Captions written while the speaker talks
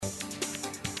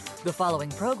The following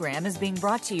program is being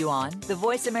brought to you on the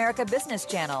Voice America Business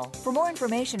Channel. For more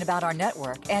information about our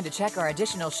network and to check our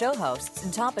additional show hosts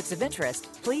and topics of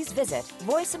interest, please visit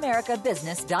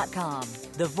voiceamericabusiness.com.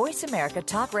 The Voice America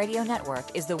Talk Radio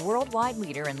Network is the worldwide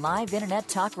leader in live Internet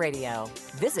talk radio.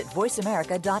 Visit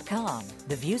voiceamerica.com.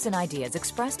 The views and ideas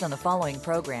expressed on the following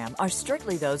program are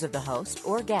strictly those of the host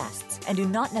or guests and do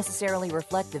not necessarily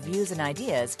reflect the views and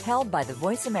ideas held by the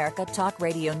Voice America Talk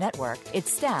Radio Network,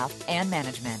 its staff, and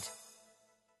management.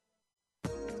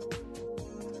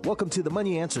 Welcome to the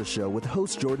Money Answer Show with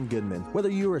host Jordan Goodman.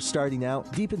 Whether you are starting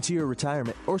out, deep into your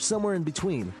retirement, or somewhere in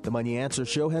between, the Money Answer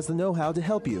Show has the know-how to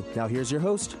help you. Now here's your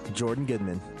host, Jordan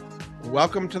Goodman.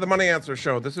 Welcome to the Money Answer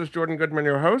Show. This is Jordan Goodman,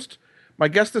 your host. My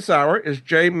guest this hour is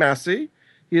Jay Massey.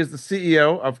 He is the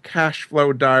CEO of Cash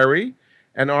Flow Diary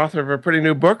and author of a pretty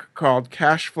new book called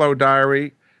Cash Flow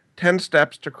Diary, 10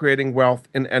 Steps to Creating Wealth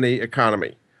in Any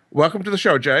Economy. Welcome to the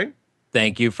show, Jay.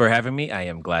 Thank you for having me. I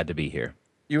am glad to be here.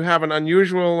 You have an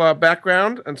unusual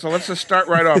background, and so let's just start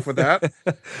right off with that.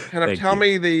 Kind of tell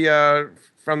me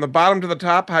from the bottom to the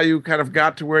top how you kind of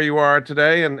got to where you are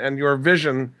today and your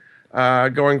vision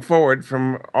going forward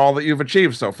from all that you've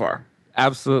achieved so far.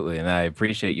 Absolutely, and I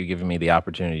appreciate you giving me the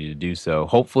opportunity to do so.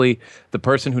 Hopefully, the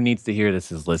person who needs to hear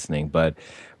this is listening, but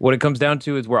what it comes down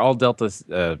to is we're all dealt a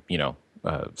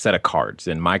set of cards,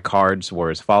 and my cards were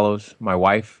as follows. My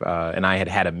wife and I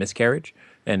had a miscarriage.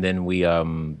 And then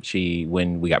when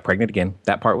we got pregnant again,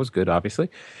 that part was good, obviously.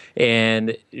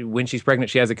 And when she's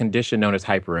pregnant, she has a condition known as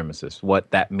hyperemesis.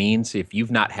 What that means, if you've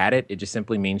not had it, it just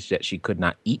simply means that she could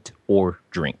not eat or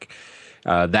drink.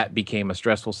 That became a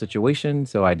stressful situation,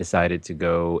 so I decided to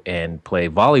go and play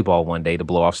volleyball one day to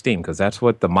blow off steam, because that's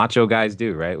what the macho guys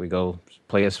do, right? We go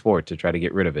play a sport to try to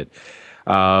get rid of it.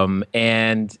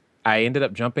 And I ended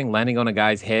up landing on a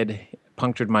guy's head,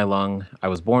 punctured my lung. I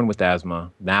was born with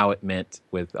asthma. Now it meant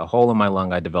with a hole in my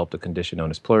lung, I developed a condition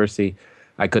known as pleurisy.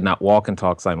 I could not walk and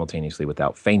talk simultaneously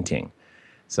without fainting.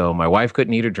 So my wife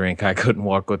couldn't eat or drink. I couldn't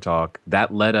walk or talk.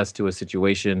 That led us to a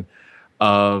situation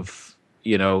of,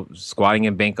 squatting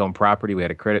in bank-owned property. We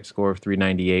had a credit score of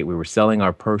 398. We were selling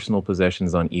our personal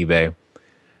possessions on eBay.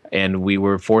 And we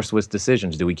were forced with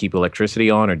decisions. Do we keep electricity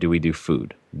on or do we do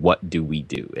food? What do we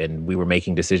do? And we were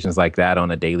making decisions like that on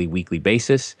a daily, weekly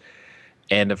basis.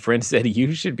 And a friend said,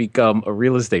 you should become a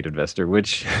real estate investor,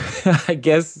 which I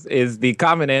guess is the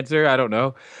common answer. I don't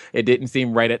know. It didn't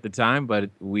seem right at the time, but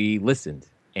we listened.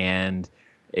 And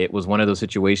it was one of those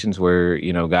situations where,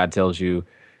 God tells you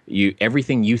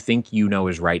everything you think you know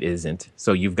is right isn't.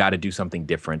 So you've got to do something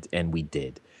different. And we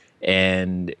did.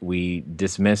 And we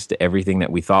dismissed everything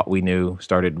that we thought we knew,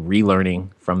 started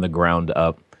relearning from the ground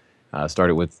up,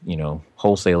 started with,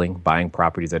 wholesaling, buying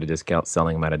properties at a discount,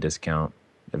 selling them at a discount.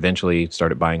 Eventually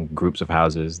started buying groups of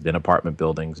houses, then apartment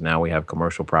buildings. Now we have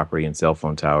commercial property and cell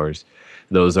phone towers.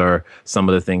 Those are some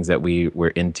of the things that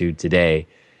we're into today.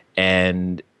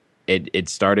 And it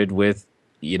started with,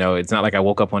 it's not like I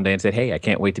woke up one day and said, hey, I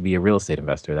can't wait to be a real estate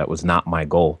investor. That was not my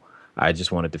goal. I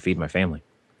just wanted to feed my family.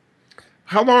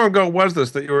 How long ago was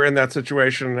this that you were in that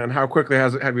situation, and how quickly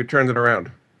have you turned it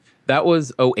around? That was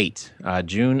 2008.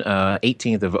 June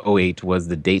 18th of 2008 was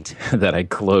the date that I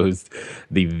closed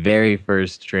the very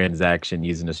first transaction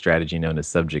using a strategy known as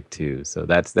Subject to. So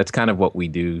that's kind of what we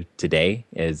do today.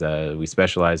 Is we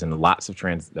specialize in lots of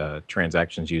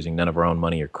transactions using none of our own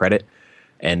money or credit.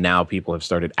 And now people have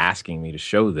started asking me to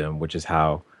show them, which is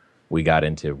how we got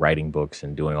into writing books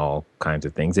and doing all kinds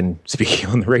of things and speaking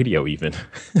on the radio even.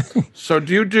 So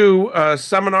do you do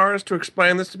seminars to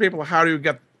explain this to people? How do you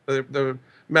get the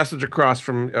message across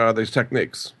from these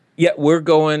techniques? Yeah, we're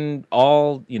going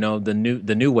all, the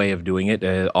new way of doing it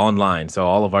online. So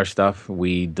all of our stuff,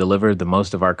 we deliver the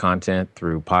most of our content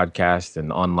through podcasts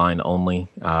and online only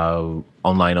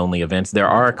events. There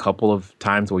are a couple of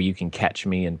times where you can catch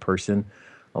me in person.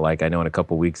 Like I know in a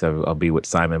couple of weeks, I'll be with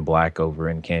Simon Black over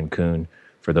in Cancun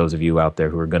for those of you out there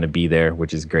who are going to be there,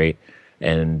 which is great.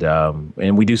 And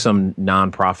we do some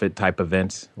nonprofit type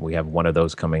events. We have one of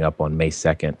those coming up on May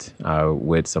 2nd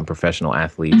with some professional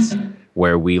athletes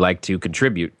where we like to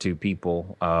contribute to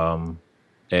people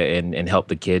and help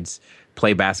the kids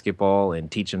play basketball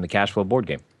and teach them the cash flow board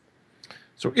game.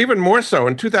 So even more so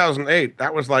in 2008,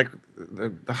 that was like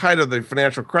the height of the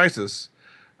financial crisis.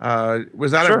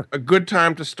 Was that Sure. a good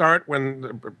time to start when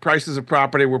the prices of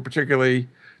property were particularly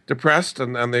depressed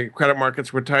and the credit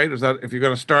markets were tight? Is that, if you're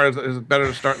going to start, is it better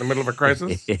to start in the middle of a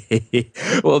crisis?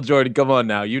 Well, Jordan, come on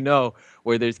now.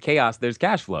 Where there's chaos, there's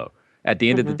cash flow. At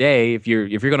the end of the day, if you're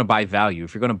going to buy value,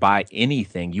 if you're going to buy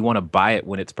anything, you want to buy it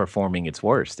when it's performing its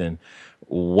worst. And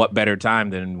what better time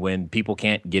than when people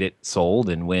can't get it sold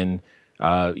and when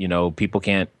People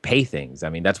can't pay things. I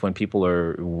mean, that's when people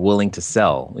are willing to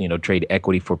sell, trade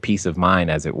equity for peace of mind,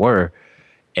 as it were.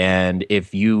 And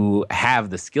if you have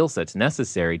the skill sets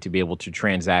necessary to be able to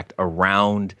transact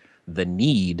around the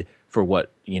need for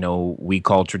what, we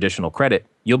call traditional credit,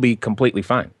 you'll be completely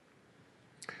fine.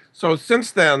 So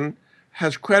since then,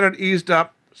 has credit eased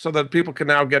up so that people can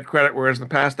now get credit, whereas in the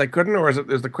past they couldn't, or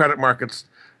is the credit markets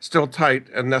still tight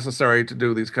and necessary to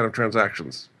do these kind of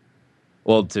transactions?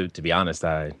 Well, to be honest,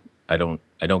 I don't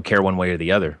care one way or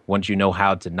the other. Once you know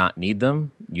how to not need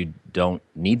them, you don't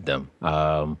need them.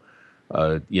 And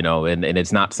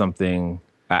it's not something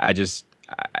I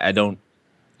don't.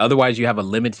 Otherwise, you have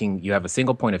a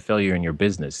single point of failure in your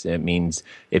business. It means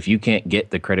if you can't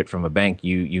get the credit from a bank,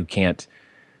 you can't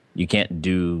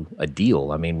do a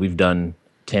deal. I mean, we've done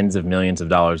tens of millions of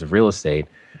dollars of real estate,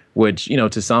 which,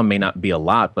 to some may not be a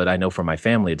lot, but I know for my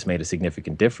family, it's made a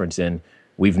significant difference. And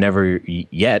we've never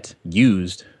yet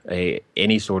used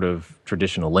any sort of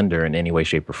traditional lender in any way,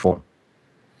 shape, or form.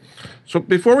 So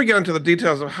before we get into the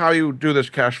details of how you do this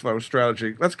cash flow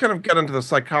strategy, let's kind of get into the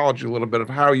psychology a little bit of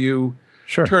how you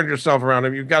turned yourself around.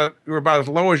 And you were about as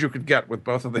low as you could get with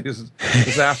both of these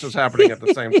disasters happening at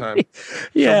the same time.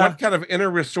 Yeah. So what kind of inner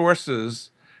resources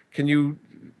can you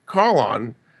call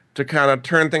on to kind of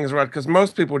turn things around? Because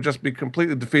most people would just be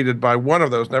completely defeated by one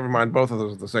of those, never mind both of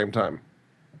those at the same time.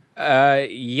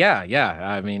 Yeah.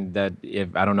 I mean,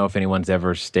 I don't know if anyone's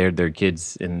ever stared their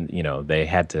kids and, they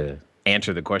had to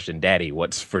answer the question, "Daddy,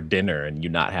 what's for dinner?" and you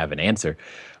not have an answer.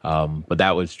 But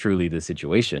that was truly the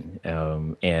situation.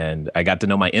 And I got to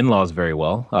know my in-laws very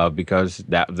well because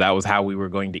that was how we were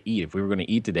going to eat. If we were going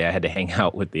to eat today, I had to hang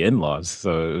out with the in-laws.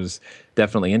 So it was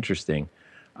definitely interesting.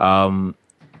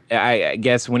 I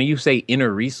guess when you say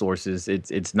inner resources,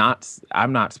 it's not,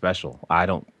 I'm not special. I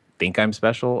don't think I'm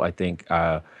special. I think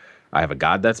I have a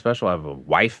God that's special. I have a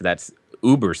wife that's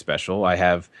uber special. I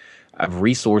have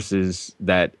resources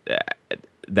that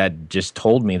just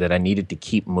told me that I needed to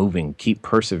keep moving, keep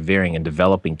persevering, and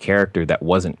developing character that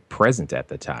wasn't present at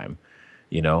the time,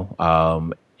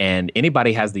 and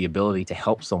anybody has the ability to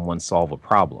help someone solve a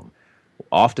problem.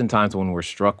 Oftentimes when we're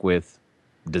struck with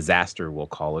disaster, we'll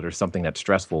call it, or something that's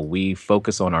stressful, we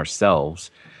focus on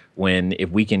ourselves, when if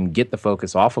we can get the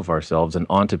focus off of ourselves and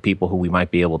onto people who we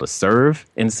might be able to serve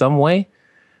in some way,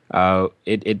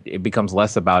 it becomes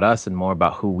less about us and more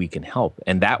about who we can help.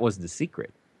 And that was the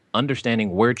secret.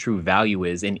 Understanding where true value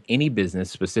is in any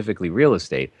business, specifically real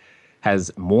estate,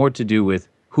 has more to do with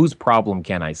whose problem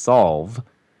can I solve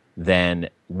than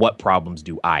what problems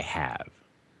do I have.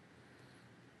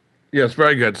 Yes,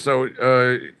 very good. So,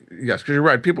 yes, because you're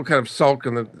right. People kind of sulk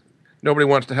and nobody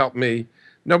wants to help me.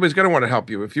 Nobody's going to want to help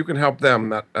you. If you can help them,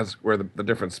 that's where the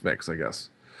difference makes, I guess.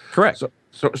 Correct.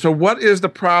 So what is the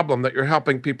problem that you're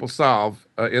helping people solve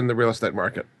in the real estate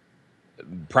market?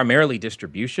 Primarily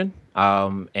distribution,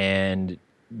 and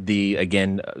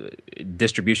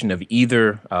distribution of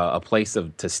either a place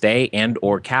to stay and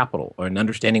or capital, or an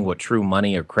understanding what true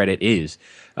money or credit is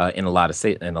in a lot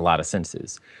of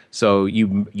senses. So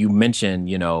you mentioned,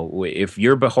 if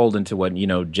you're beholden to what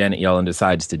Janet Yellen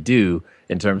decides to do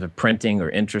in terms of printing or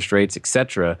interest rates,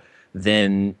 etc.,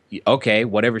 then okay,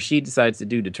 whatever she decides to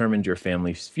do determines your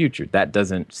family's future. That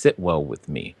doesn't sit well with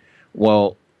me.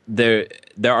 Well, there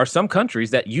are some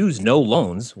countries that use no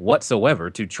loans whatsoever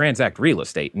to transact real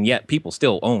estate, and yet people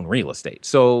still own real estate.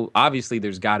 So obviously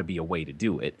there's got to be a way to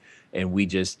do it. And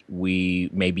we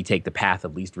maybe take the path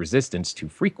of least resistance too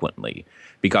frequently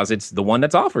because it's the one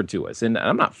that's offered to us. And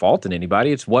I'm not faulting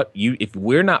anybody. It's if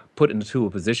we're not put into a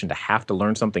position to have to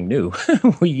learn something new,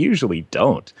 we usually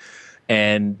don't.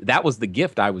 And that was the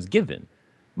gift I was given.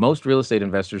 Most real estate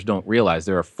investors don't realize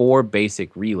there are four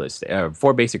basic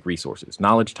resources: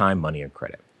 knowledge, time, money, and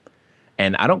credit.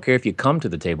 And I don't care if you come to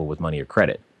the table with money or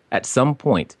credit. At some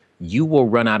point, you will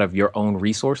run out of your own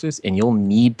resources and you'll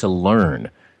need to learn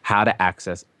how to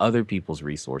access other people's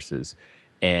resources.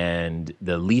 And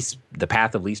the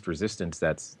path of least resistance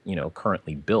that's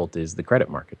currently built is the credit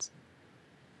markets.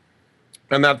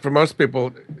 And that for most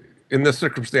people in this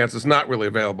circumstance is not really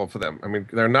available for them. I mean,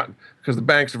 they're not, because the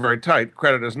banks are very tight.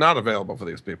 Credit is not available for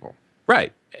these people.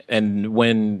 Right.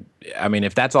 And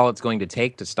if that's all it's going to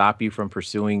take to stop you from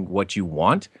pursuing what you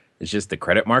want, it's just the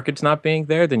credit markets not being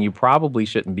there, then you probably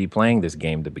shouldn't be playing this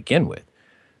game to begin with.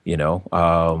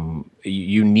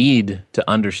 You need to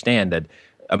understand that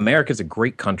America's a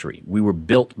great country. We were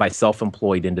built by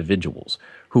self-employed individuals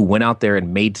who went out there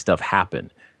and made stuff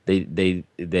happen. They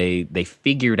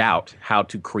figured out how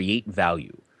to create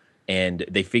value, and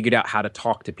they figured out how to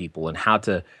talk to people and how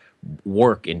to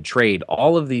work and trade,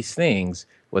 all of these things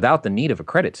without the need of a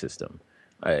credit system.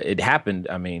 It happened.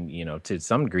 I mean, to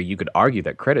some degree, you could argue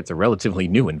that credit's a relatively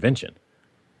new invention.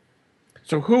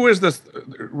 So who is this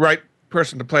right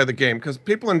person to play the game? Because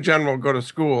people in general go to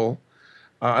school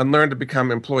and learn to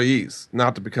become employees,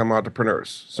 not to become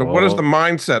entrepreneurs. So what is the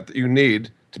mindset that you need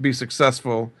to be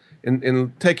successful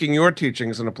in taking your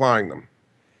teachings and applying them?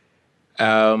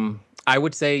 I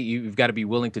would say you've got to be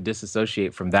willing to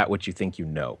disassociate from that what you think you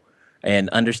know, and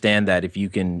understand that if you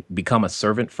can become a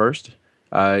servant first,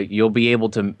 you'll be able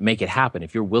to make it happen.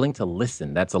 If you're willing to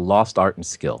listen, that's a lost art and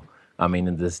skill. I mean,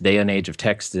 in this day and age of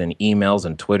text and emails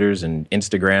and Twitters and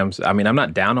Instagrams, I mean, I'm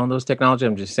not down on those technology.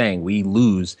 I'm just saying we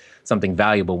lose something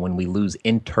valuable when we lose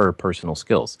interpersonal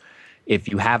skills. If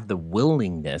you have the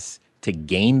willingness to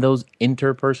gain those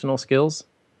interpersonal skills,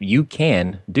 you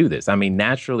can do this. I mean,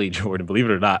 naturally, Jordan, believe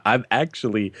it or not, I'm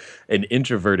actually an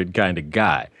introverted kind of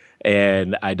guy,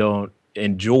 and I don't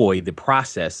enjoy the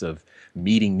process of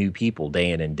meeting new people day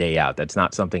in and day out. That's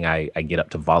not something I get up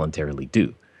to voluntarily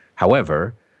do.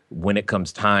 However, when it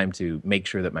comes time to make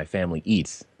sure that my family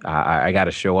eats, I got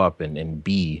to show up and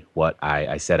be what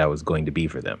I said I was going to be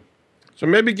for them. So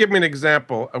maybe give me an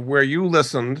example of where you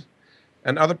listened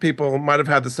and other people might have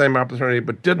had the same opportunity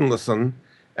but didn't listen,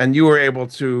 and you were able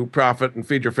to profit and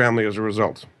feed your family as a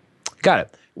result. Got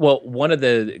it. Well, one of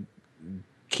the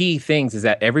key things is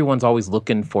that everyone's always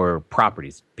looking for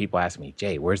properties. People ask me,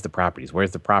 Jay, where's the properties?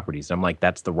 Where's the properties? I'm like,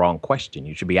 that's the wrong question.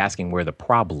 You should be asking where are the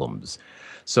problems.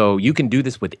 So you can do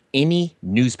this with any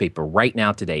newspaper right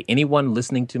now today. Anyone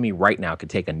listening to me right now could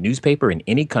take a newspaper in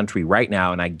any country right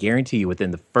now, and I guarantee you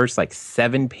within the first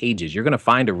 7 pages, you're going to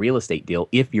find a real estate deal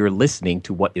if you're listening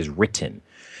to what is written.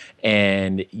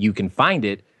 And you can find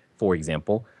it, for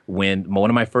example, when one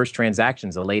of my first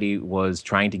transactions, a lady was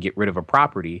trying to get rid of a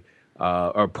property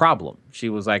or problem. She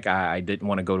was like, I didn't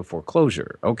want to go to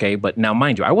foreclosure. Okay, but now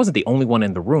mind you, I wasn't the only one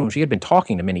in the room. She had been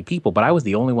talking to many people, but I was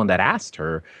the only one that asked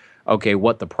her, okay,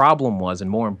 what the problem was,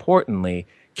 and more importantly,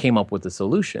 came up with a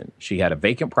solution. She had a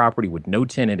vacant property with no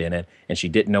tenant in it, and she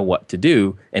didn't know what to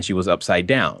do, and she was upside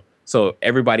down. So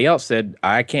everybody else said,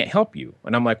 I can't help you.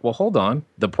 And I'm like, well, hold on.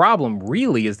 The problem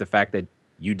really is the fact that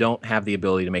you don't have the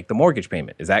ability to make the mortgage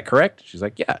payment. Is that correct? She's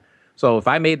like, yeah. So if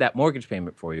I made that mortgage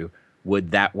payment for you,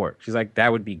 would that work? She's like,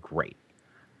 that would be great.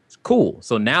 It's cool.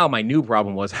 So now my new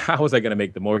problem was, how was I going to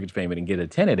make the mortgage payment and get a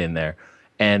tenant in there?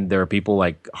 And there are people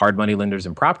like hard money lenders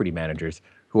and property managers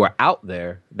who are out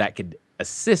there that could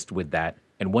assist with that.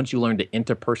 And once you learn the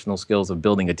interpersonal skills of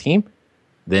building a team,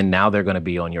 then now they're going to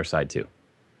be on your side too.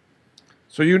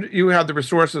 So you had the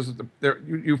resources.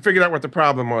 You figured out what the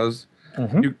problem was.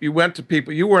 Mm-hmm. You went to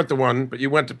people. You weren't the one, but you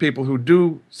went to people who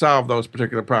do solve those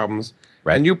particular problems.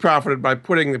 Right. And you profited by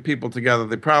putting the people together,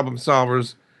 the problem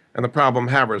solvers and the problem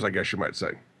havers, I guess you might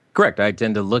say. Correct. I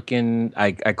tend to look in,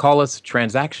 I call us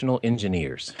transactional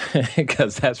engineers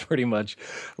because that's pretty much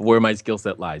where my skill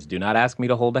set lies. Do not ask me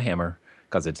to hold a hammer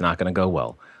because it's not going to go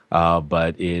well.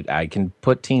 But I can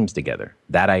put teams together.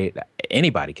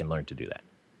 Anybody can learn to do that.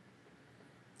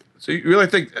 So you really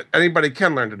think anybody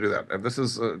can learn to do that? If this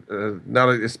is not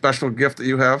a special gift that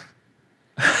you have?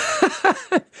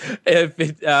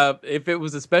 If it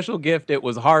was a special gift, it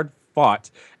was hard fought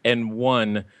and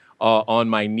won on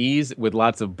my knees with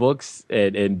lots of books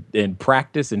and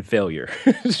practice and failure.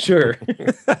 Sure.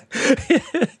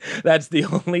 That's the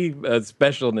only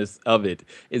specialness of it,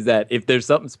 is that if there's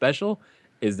something special,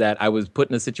 is that I was put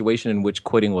in a situation in which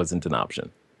quitting wasn't an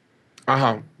option.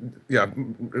 Yeah.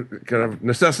 Kind of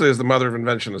necessity is the mother of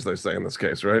invention, as they say in this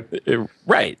case, right?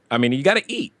 Right. I mean, you got to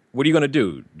eat. What are you going to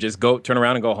do? Just turn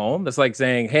around and go home? That's like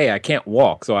saying, hey, I can't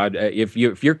walk. So if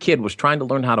your kid was trying to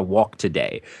learn how to walk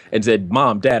today and said,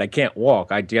 Mom, Dad, I can't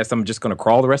walk, I guess I'm just going to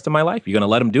crawl the rest of my life. You're going to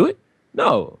let them do it?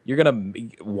 No.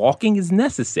 Walking is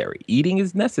necessary. Eating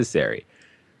is necessary.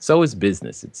 So is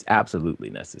business. It's absolutely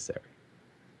necessary.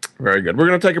 Very good. We're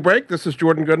going to take a break. This is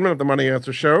Jordan Goodman of The Money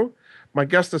Answer Show. My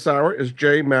guest this hour is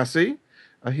Jay Massey.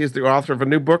 He's the author of a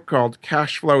new book called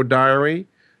Cash Flow Diary,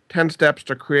 10 Steps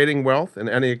to Creating Wealth in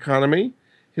Any Economy.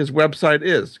 His website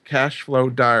is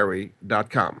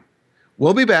cashflowdiary.com.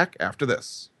 We'll be back after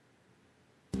this.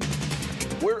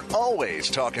 We're always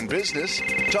talking business.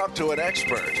 Talk to an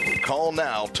expert. Call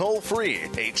now toll free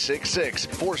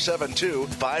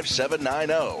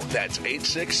 866-472-5790. That's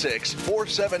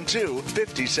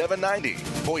 866-472-5790.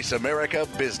 Voice America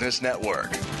Business Network.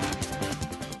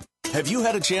 Have you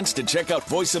had a chance to check out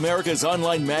Voice America's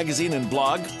online magazine and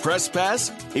blog, Press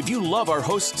Pass? If you love our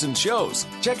hosts and shows,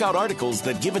 check out articles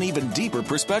that give an even deeper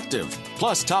perspective.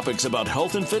 Plus topics about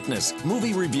health and fitness,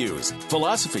 movie reviews,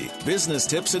 philosophy, business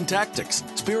tips and tactics,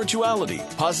 spirituality,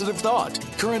 positive thought,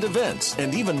 current events,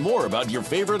 and even more about your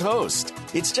favorite host.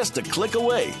 It's just a click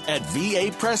away at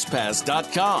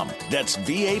vapresspass.com. That's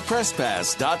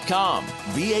vapresspass.com.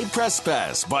 VA Press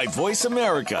Pass by Voice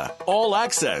America. All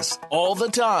access, all the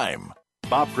time.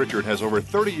 Bob Pritchard has over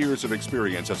 30 years of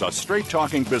experience as a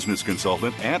straight-talking business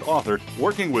consultant and author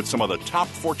working with some of the top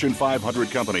Fortune 500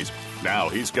 companies. Now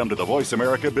he's come to the Voice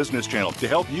America Business Channel to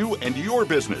help you and your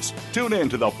business. Tune in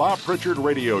to the Bob Pritchard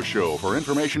Radio Show for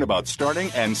information about starting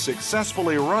and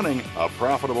successfully running a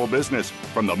profitable business.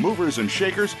 From the movers and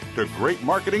shakers to great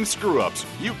marketing screw-ups,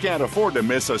 you can't afford to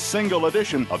miss a single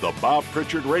edition of the Bob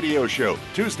Pritchard Radio Show.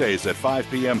 Tuesdays at 5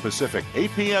 p.m. Pacific,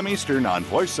 8 p.m. Eastern on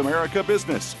Voice America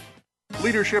Business.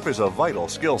 Leadership is a vital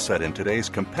skill set in today's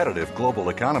competitive global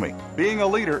economy. Being a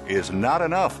leader is not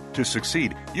enough. To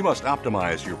succeed, you must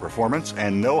optimize your performance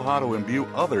and know how to imbue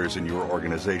others in your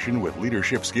organization with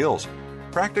leadership skills.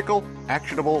 Practical,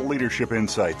 actionable leadership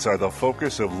insights are the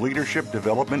focus of Leadership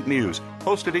Development News,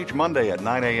 hosted each Monday at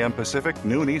 9 a.m. Pacific,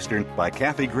 noon Eastern by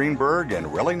Kathy Greenberg and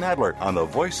Relly Nadler on the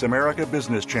Voice America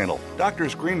Business Channel.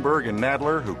 Doctors Greenberg and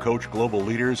Nadler, who coach global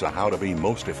leaders on how to be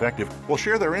most effective, will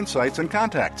share their insights and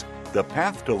contacts. The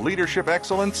path to leadership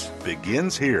excellence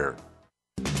begins here.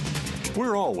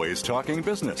 We're always talking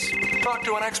business. Talk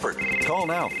to an expert. Call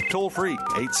now, toll free,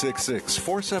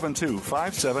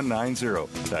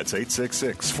 866-472-5790. That's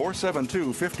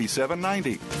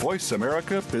 866-472-5790. Voice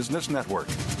America Business Network.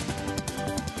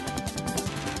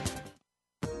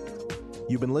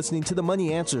 You've been listening to the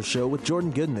Money Answer Show with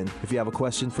Jordan Goodman. If you have a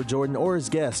question for Jordan or his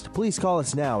guest, please call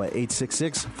us now at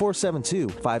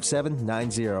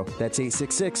 866-472-5790. That's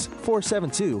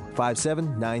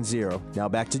 866-472-5790. Now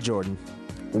back to Jordan.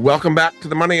 Welcome back to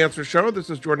the Money Answer Show. This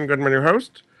is Jordan Goodman, your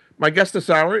host. My guest this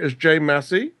hour is Jay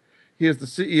Massey. He is the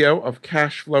CEO of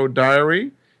Cashflow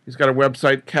Diary. He's got a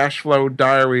website,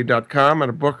 cashflowdiary.com, and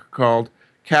a book called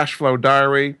Cashflow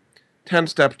Diary, 10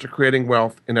 Steps to Creating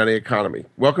Wealth in Any Economy.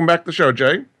 Welcome back to the show,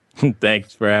 Jay.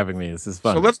 Thanks for having me. This is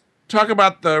fun. So let's talk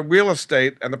about the real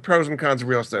estate and the pros and cons of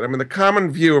real estate. I mean, the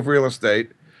common view of real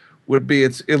estate would be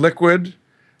it's illiquid,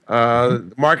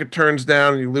 the market turns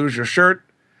down and you lose your shirt.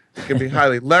 It can be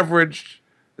highly leveraged.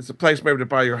 It's a place maybe to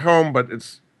buy your home, but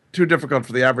it's too difficult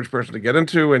for the average person to get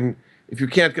into. And if you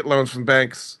can't get loans from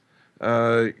banks,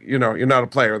 you're not a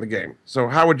player in the game. So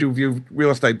how would you view real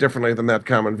estate differently than that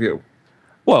common view?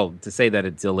 Well, to say that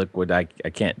it's illiquid, I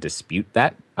can't dispute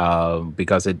that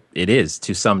because it is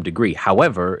to some degree.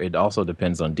 However, it also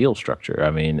depends on deal structure.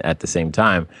 I mean, at the same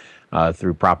time,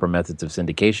 through proper methods of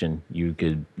syndication, you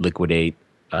could liquidate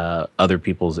other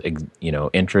people's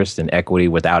interest and equity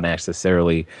without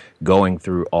necessarily going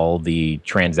through all the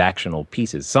transactional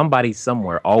pieces. Somebody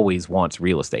somewhere always wants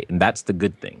real estate, and that's the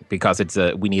good thing because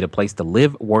we need a place to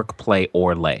live, work, play,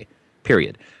 or lay,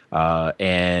 period.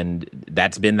 And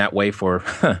that's been that way for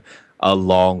a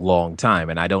long, long time,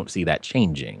 and I don't see that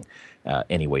changing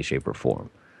any way, shape, or form.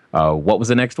 What was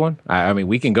the next one? I mean,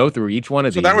 we can go through each one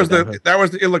of these. So that was the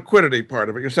illiquidity part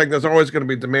of it. You're saying there's always going to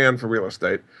be demand for real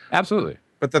estate. Absolutely.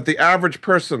 But that the average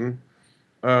person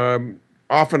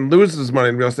often loses money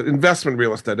in real estate, investment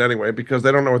real estate anyway, because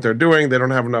they don't know what they're doing. They don't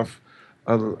have enough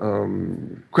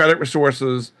credit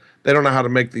resources. They don't know how to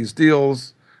make these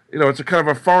deals. It's a kind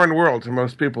of a foreign world to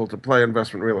most people to play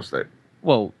investment real estate.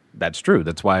 Well, that's true.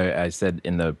 That's why I said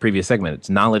in the previous segment, it's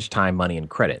knowledge, time, money, and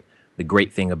credit. The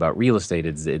great thing about real estate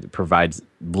is it provides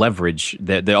leverage.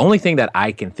 The only thing that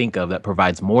I can think of that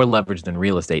provides more leverage than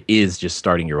real estate is just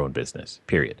starting your own business,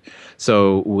 period.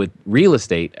 So with real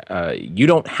estate, you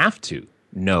don't have to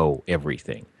know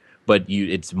everything, but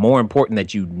it's more important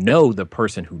that you know the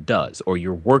person who does, or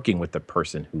you're working with the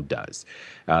person who does.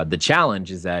 The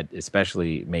challenge is that,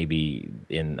 especially maybe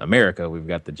in America, we've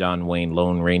got the John Wayne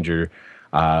Lone Ranger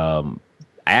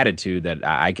attitude that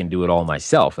I can do it all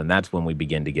myself, and that's when we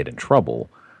begin to get in trouble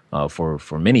for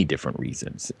many different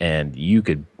reasons. And you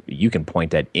can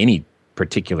point at any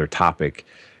particular topic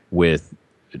with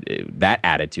that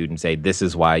attitude and say, this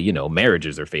is why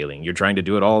marriages are failing. You're trying to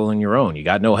do it all on your own. You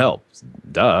got no help.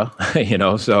 Duh.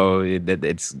 So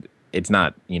it's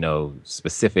not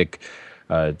specifically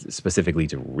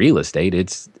to real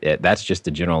estate. That's just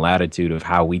the general attitude of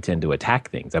how we tend to attack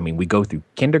things. I mean, we go through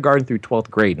kindergarten through 12th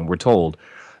grade and we're told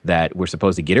that we're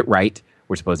supposed to get it right.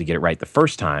 We're supposed to get it right the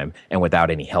first time and without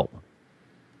any help.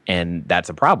 And that's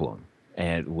a problem.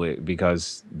 And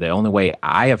because the only way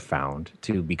I have found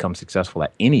to become successful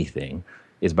at anything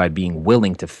is by being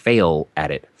willing to fail at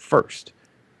it first.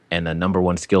 And the number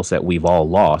one skill set we've all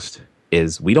lost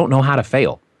is we don't know how to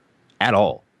fail at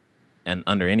all and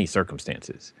under any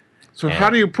circumstances. So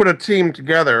how do you put a team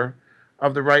together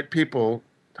of the right people?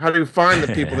 How do you find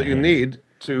the people that you need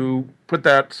to put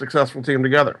that successful team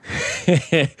together?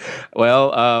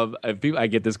 Well, I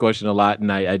get this question a lot,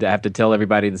 and I have to tell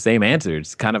everybody the same answer.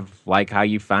 It's kind of like how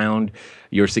you found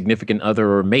your significant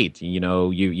other or mate. You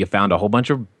know, you found a whole bunch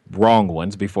of wrong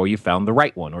ones before you found the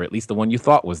right one, or at least the one you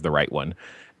thought was the right one.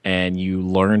 And you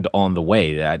learned on the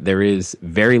way that there is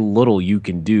very little you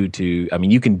can do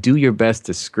you can do your best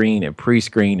to screen and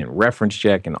pre-screen and reference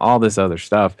check and all this other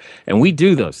stuff. And we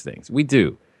do those things. We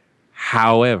do.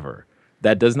 However,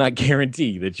 that does not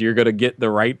guarantee that you're going to get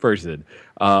the right person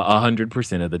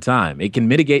 100% of the time. It can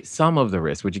mitigate some of the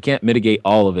risk, but you can't mitigate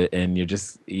all of it. And you're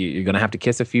going to have to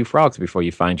kiss a few frogs before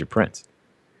you find your prince.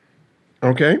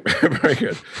 Okay, very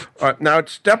good. Now,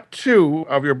 it's step two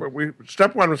of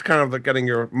step one was kind of getting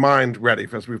your mind ready,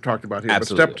 as we've talked about here.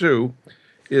 Absolutely. But step two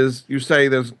is you say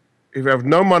if you have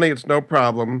no money, it's no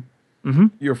problem. Mm-hmm.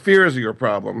 Your fears are your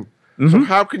problem. Mm-hmm. So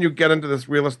how can you get into this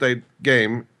real estate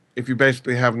game if you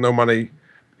basically have no money?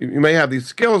 You may have these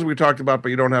skills we talked about, but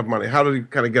you don't have money. How do you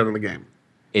kind of get in the game?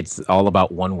 It's all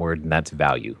about one word, and that's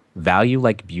value. Value,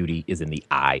 like beauty, is in the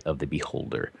eye of the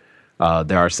beholder.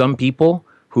 There are some people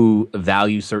who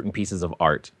value certain pieces of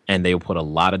art, and they will put a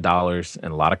lot of dollars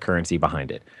and a lot of currency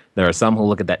behind it. There are some who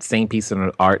look at that same piece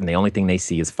of art, and the only thing they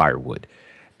see is firewood.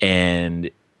 And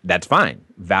that's fine.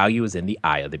 Value is in the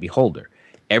eye of the beholder.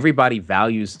 Everybody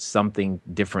values something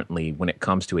differently when it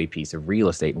comes to a piece of real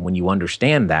estate. And when you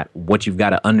understand that, what you've got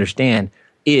to understand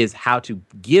is how to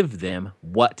give them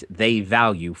what they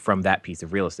value from that piece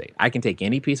of real estate. I can take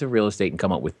any piece of real estate and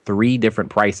come up with 3 different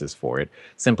prices for it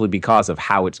simply because of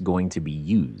how it's going to be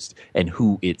used and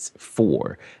who it's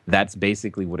for. That's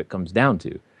basically what it comes down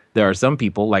to. There are some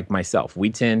people like myself. We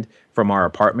tend, from our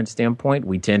apartment standpoint,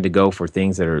 we tend to go for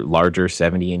things that are larger,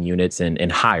 70 in units and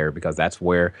higher, because that's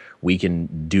where we can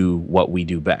do what we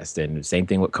do best. And same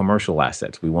thing with commercial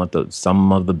assets. We want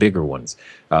some of the bigger ones,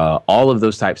 all of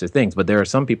those types of things. But there are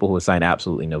some people who assign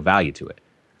absolutely no value to it.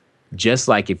 Just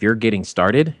like if you're getting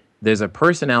started, there's a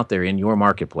person out there in your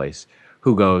marketplace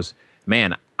who goes,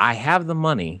 man, I have the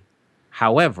money.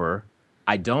 However,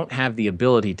 I don't have the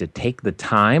ability to take the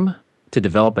time to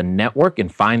develop a network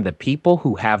and find the people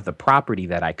who have the property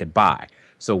that I could buy.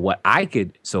 So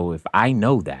if I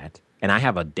know that, and I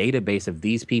have a database of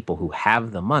these people who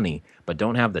have the money, but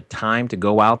don't have the time to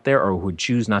go out there or who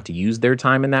choose not to use their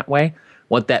time in that way,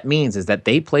 what that means is that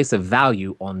they place a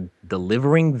value on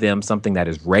delivering them something that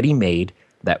is ready-made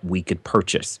that we could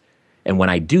purchase. And when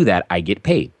I do that, I get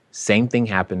paid. Same thing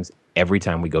happens every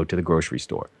time we go to the grocery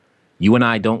store. You and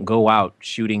I don't go out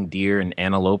shooting deer and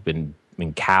antelope and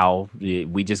cow.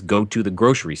 We just go to the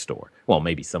grocery store. Well,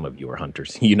 maybe some of you are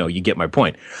hunters. You get my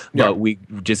point. Yeah. But we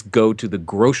just go to the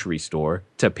grocery store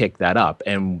to pick that up.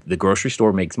 And the grocery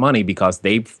store makes money because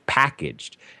they've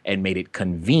packaged and made it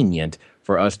convenient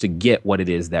for us to get what it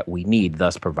is that we need,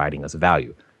 thus providing us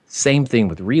value. Same thing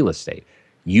with real estate.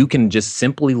 You can just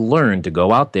simply learn to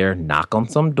go out there, knock on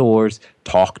some doors,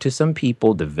 talk to some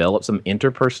people, develop some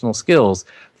interpersonal skills,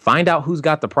 find out who's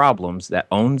got the problems that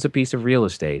owns a piece of real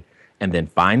estate, and then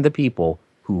find the people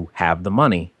who have the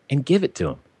money and give it to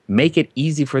them. Make it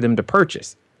easy for them to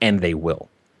purchase, and they will.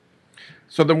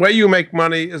 So the way you make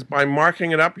money is by marking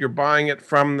it up. You're buying it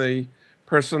from the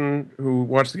person who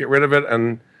wants to get rid of it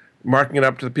and marking it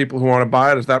up to the people who want to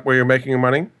buy it. Is that where you're making your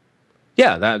money?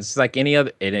 Yeah, that's like any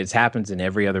other, and it happens in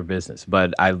every other business.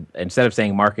 But instead of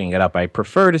saying marking it up, I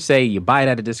prefer to say you buy it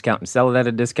at a discount and sell it at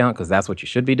a discount, because that's what you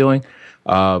should be doing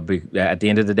at the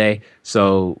end of the day.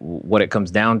 So what it comes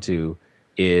down to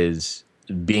is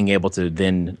being able to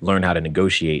then learn how to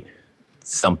negotiate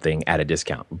something at a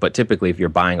discount. But typically, if you're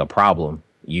buying a problem,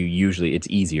 it's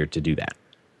easier to do that.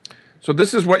 So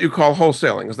this is what you call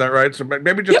wholesaling. Is that right? So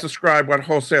maybe just describe what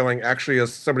wholesaling actually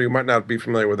is, somebody who might not be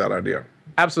familiar with that idea.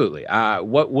 Absolutely.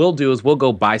 What we'll do is we'll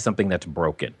go buy something that's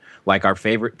broken. Like our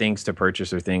favorite things to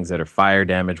purchase are things that are fire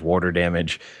damage, water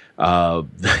damage. Those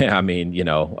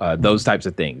types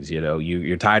of things.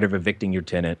 You're tired of evicting your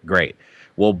tenant. Great.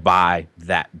 We'll buy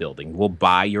that building. We'll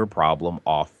buy your problem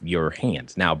off your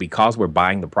hands. Now, because we're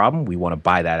buying the problem, we want to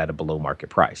buy that at a below market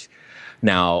price.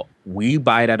 Now, we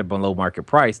buy it at a below market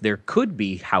price. There could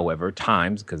be, however,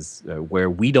 times where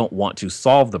we don't want to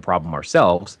solve the problem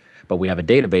ourselves, but we have a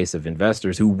database of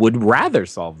investors who would rather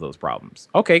solve those problems.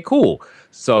 Okay, cool.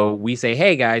 So we say,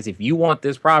 hey, guys, if you want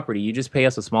this property, you just pay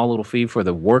us a small little fee for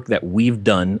the work that we've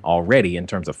done already in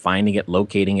terms of finding it,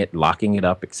 locating it, locking it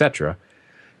up, etc.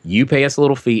 You pay us a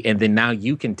little fee, and then now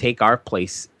you can take our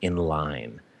place in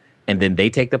line. and then they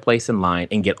take the place in line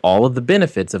and get all of the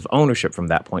benefits of ownership from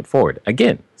that point forward.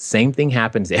 Again, same thing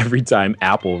happens every time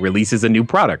Apple releases a new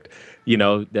product. You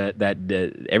know,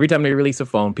 every time they release a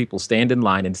phone, people stand in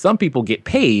line, and some people get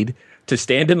paid to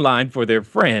stand in line for their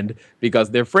friend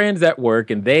because their friend's at work,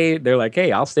 and they're like,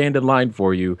 hey, I'll stand in line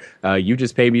for you. You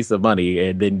just pay me some money,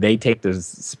 and then they take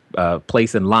this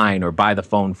place in line or buy the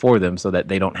phone for them so that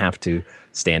they don't have to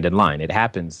stand in line. It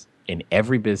happens in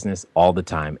every business all the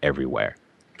time, everywhere.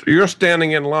 So you're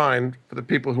standing in line for the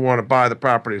people who want to buy the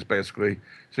properties, basically.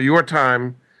 So your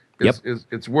time is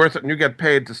it's worth it, and you get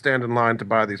paid to stand in line to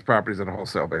buy these properties at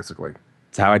wholesale, basically.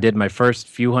 It's how I did my first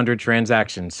few hundred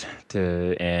transactions,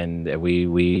 and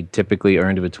we typically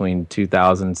earned between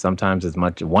 $2,000, sometimes as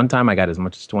much. One time I got as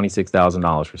much as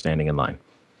 $26,000 for standing in line.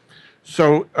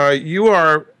 So you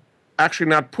are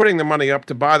actually not putting the money up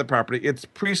to buy the property. It's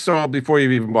pre-sold before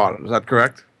you've even bought it. Is that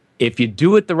correct? If you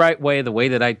do it the right way, the way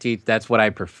that I teach, that's what I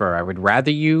prefer. I would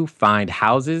rather you find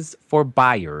houses for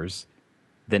buyers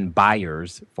than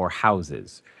buyers for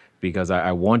houses, because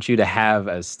I want you to have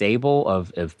a stable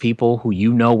of people who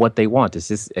you know what they want. It's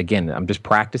just, again, I'm just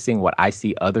practicing what I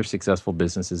see other successful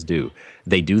businesses do.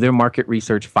 They do their market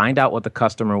research, find out what the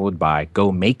customer would buy,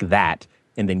 go make that,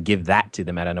 and then give that to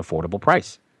them at an affordable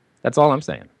price. That's all I'm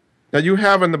saying. Now, you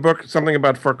have in the book something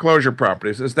about foreclosure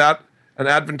properties. Is that an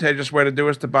advantageous way to do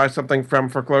is to buy something from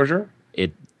foreclosure?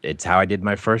 It's how I did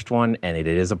my first one, and it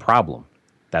is a problem.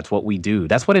 That's what we do.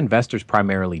 That's what investors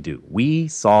primarily do. We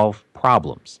solve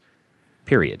problems,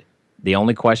 period. The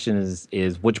only question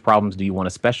is which problems do you want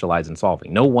to specialize in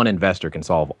solving? No one investor can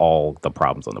solve all the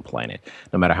problems on the planet,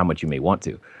 no matter how much you may want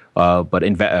to.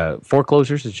 But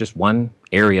foreclosures is just one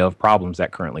area of problems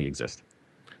that currently exist.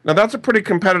 Now, that's a pretty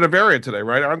competitive area today,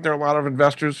 right? Aren't there a lot of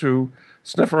investors who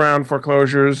sniff around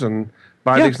foreclosures and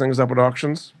buy these things up at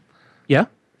auctions? Yeah,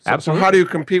 So absolutely. how do you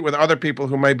compete with other people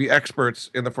who may be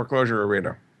experts in the foreclosure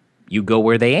arena? You go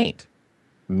where they ain't,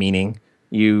 meaning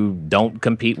you don't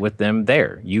compete with them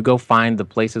there. You go find the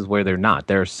places where they're not.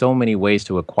 There are so many ways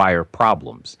to acquire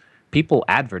problems. People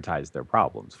advertise their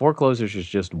problems. Foreclosures is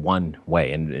just one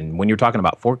way. And when you're talking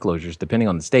about foreclosures, depending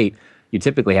on the state, you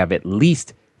typically have at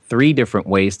least 3 different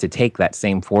ways to take that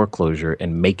same foreclosure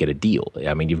and make it a deal.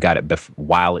 I mean, you've got it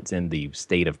while it's in the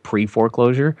state of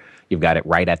pre-foreclosure, you've got it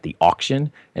right at the auction,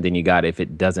 and then you got if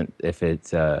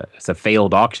it's a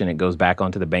failed auction, it goes back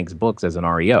onto the bank's books as an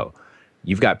REO.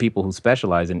 You've got people who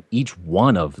specialize in each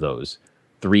one of those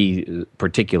 3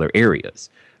 particular areas.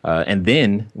 And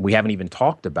then we haven't even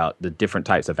talked about the different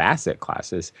types of asset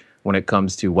classes when it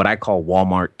comes to what I call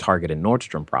Walmart, Target, and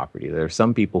Nordstrom property. There are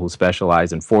some people who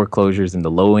specialize in foreclosures in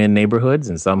the low-end neighborhoods,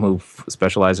 and some who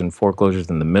specialize in foreclosures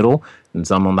in the middle, and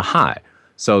some on the high.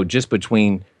 So just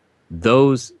between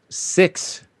those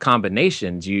 6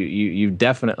 combinations, you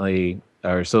definitely,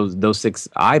 or so those 6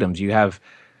 items, you have,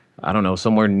 I don't know,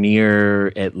 somewhere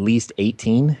near at least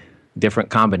 18 different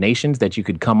combinations that you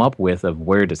could come up with of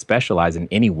where to specialize, and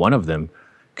any one of them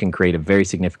can create a very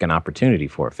significant opportunity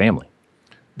for a family.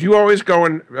 Do you always go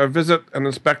and visit and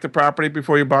inspect the property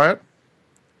before you buy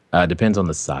it? Depends on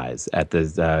the size. At the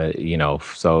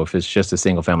so if it's just a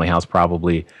single family house,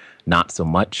 probably not so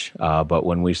much. But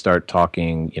when we start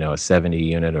talking, a 70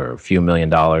 unit or a few $1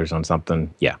 million on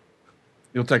something, yeah,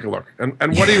 you'll take a look. And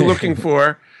what are you looking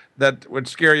for that would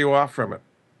scare you off from it?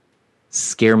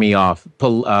 Scare me off.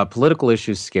 Political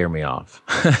issues scare me off.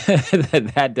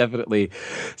 That definitely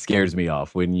scares me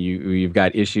off. When you've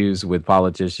got issues with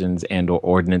politicians and or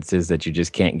ordinances that you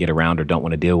just can't get around or don't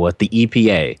want to deal with. The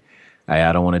EPA,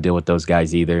 I don't want to deal with those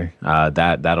guys either.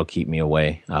 That'll keep me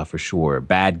away for sure.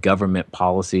 Bad government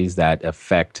policies that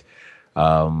affect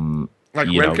like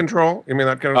rent control? You mean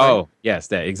that kind of thing? Oh,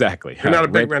 yes, exactly. You're not a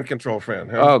big rent control fan,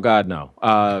 huh? Oh, God, no.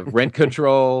 Rent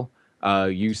control.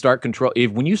 When you start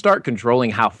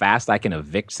controlling how fast I can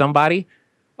evict somebody,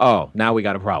 now we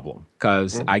got a problem,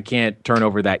 because I can't turn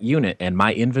over that unit, and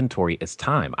my inventory is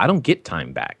time. I don't get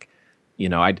time back.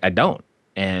 I don't.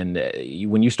 And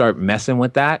when you start messing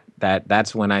with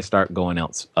that's when I start going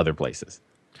other places.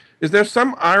 Is there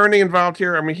some irony involved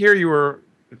here? I mean, here you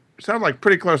sound like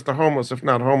pretty close to homeless, if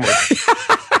not homeless.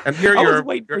 And here I was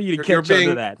waiting for you to catch on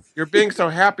to that. You're being so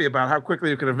happy about how quickly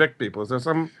you can evict people. Is there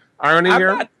some irony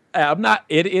here? I'm not.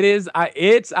 It is.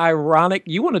 It's ironic.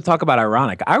 You want to talk about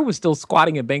ironic? I was still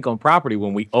squatting a bank on property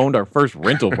when we owned our first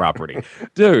rental property,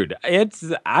 dude. Hey,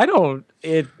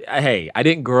 I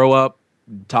didn't grow up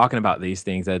talking about these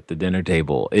things at the dinner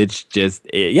table. It's just,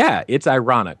 it's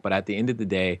ironic. But at the end of the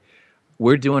day,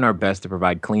 we're doing our best to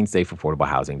provide clean, safe, affordable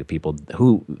housing to people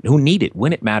who need it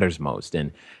when it matters most.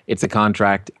 And it's a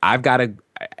contract.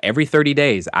 Every 30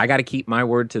 days, I got to keep my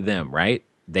word to them, right?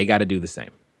 They got to do the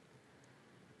same.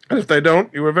 And if they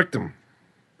don't, you're a victim.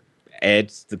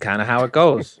 It's the kind of how it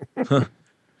goes.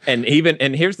 And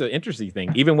here's the interesting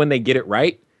thing. Even when they get it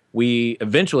right, we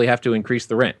eventually have to increase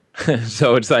the rent.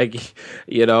 So it's like,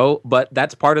 but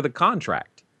that's part of the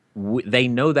contract. They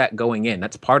know that going in.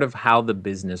 That's part of how the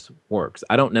business works.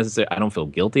 I don't feel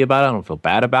guilty about it. I don't feel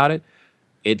bad about it.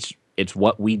 It's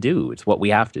what we do. It's what we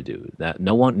have to do. That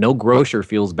no grocer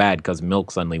feels bad because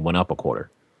milk suddenly went up a quarter.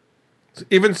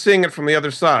 Even seeing it from the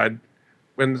other side,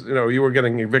 when you were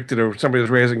getting evicted or somebody was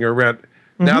raising your rent,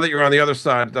 now that you're on the other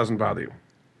side, it doesn't bother you.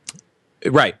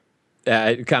 Right.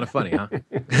 Kind of funny, huh?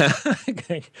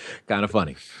 Kind of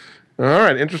funny. All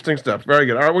right. Interesting stuff. Very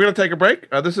good. All right. We're going to take a break.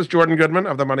 This is Jordan Goodman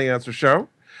of the Money Answer Show.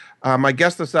 My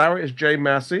guest this hour is Jay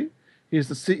Massey. He's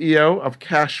the CEO of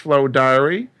Cashflow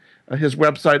Diary. His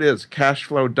website is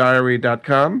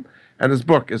cashflowdiary.com, and his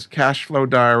book is Cashflow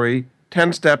Diary,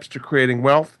 10 Steps to Creating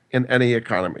Wealth in Any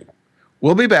Economy.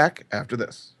 We'll be back after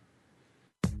this.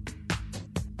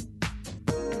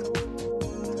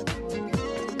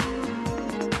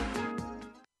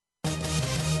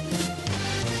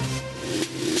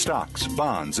 Stocks,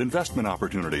 bonds, investment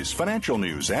opportunities, financial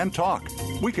news, and talk.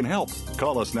 We can help.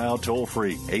 Call us now toll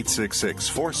free,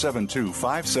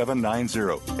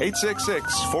 866-472-5790.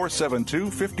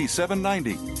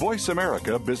 866-472-5790. Voice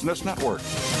America Business Network.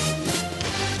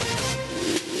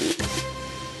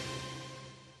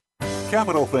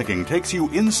 Capital Thinking takes you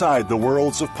inside the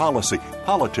worlds of policy,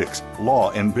 politics,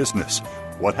 law, and business.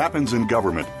 What happens in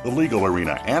government, the legal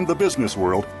arena, and the business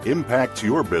world impacts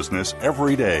your business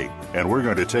every day. And we're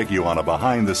going to take you on a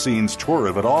behind-the-scenes tour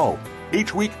of it all.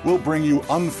 Each week, we'll bring you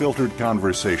unfiltered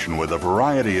conversation with a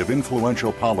variety of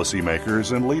influential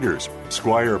policymakers and leaders.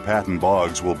 Squire Patton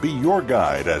Boggs will be your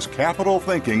guide as Capital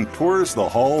Thinking tours the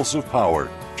halls of power.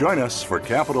 Join us for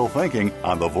Capital Thinking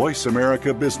on the Voice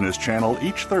America Business Channel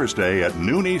each Thursday at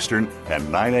noon Eastern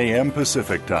and 9 a.m.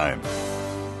 Pacific Time.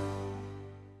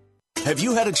 Have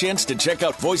you had a chance to check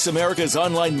out Voice America's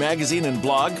online magazine and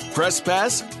blog, Press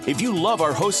Pass? If you love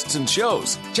our hosts and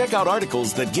shows, check out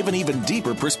articles that give an even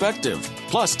deeper perspective.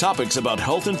 Plus topics about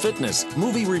health and fitness,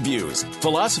 movie reviews,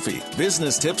 philosophy,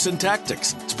 business tips and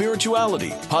tactics,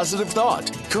 spirituality, positive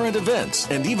thought, current events,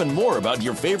 and even more about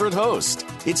your favorite host.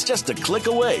 It's just a click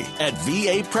away at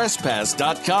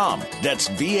vapresspass.com. That's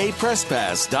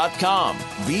vapresspass.com.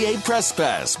 VA Press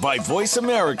Pass by Voice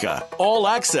America. All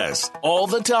access, all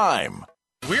the time.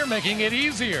 We're making it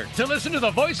easier to listen to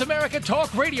the Voice America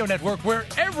Talk Radio Network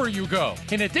wherever you go.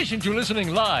 In addition to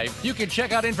listening live, you can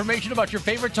check out information about your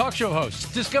favorite talk show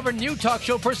hosts, discover new talk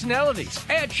show personalities,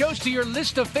 add shows to your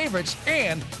list of favorites,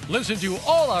 and listen to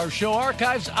all our show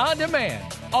archives on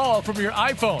demand. All from your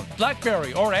iPhone,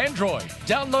 BlackBerry, or Android.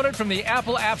 Download it from the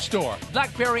Apple App Store,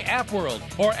 BlackBerry App World,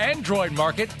 or Android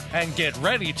Market, and get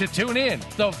ready to tune in.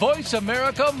 The Voice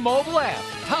America mobile app,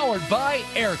 powered by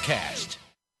Aircast.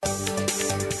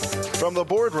 From the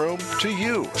boardroom to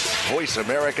you, Voice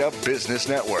America Business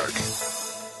Network.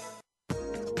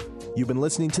 You've been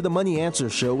listening to the Money Answer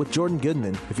Show with Jordan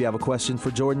Goodman. If you have a question for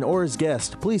Jordan or his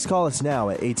guest, please call us now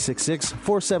at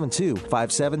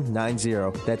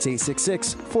 866-472-5790. That's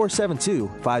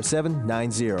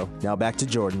 866-472-5790. Now back to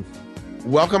Jordan.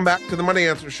 Welcome back to the Money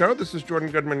Answer Show. This is Jordan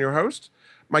Goodman, your host.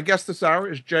 My guest this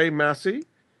hour is Jay Massey.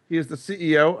 He is the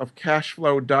CEO of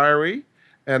Cashflow Diary,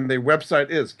 and the website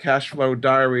is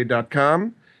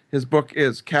cashflowdiary.com. His book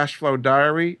is Cashflow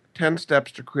Diary, 10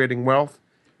 Steps to Creating Wealth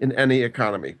in Any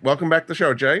Economy. Welcome back to the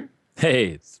show, Jay. Hey,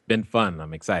 it's been fun.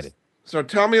 I'm excited. So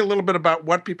tell me a little bit about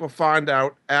what people find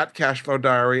out at Cashflow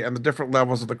Diary and the different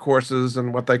levels of the courses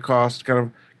and what they cost. Kind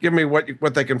of give me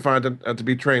what they can find to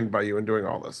be trained by you in doing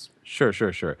all this. Sure.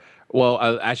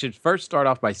 Well, I should first start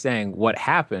off by saying what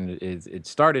happened is it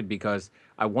started because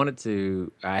I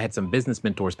had some business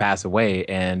mentors pass away,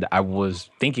 and I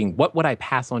was thinking, what would I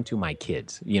pass on to my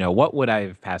kids? What would I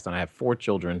have passed on? I have 4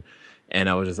 children, and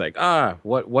I was just like,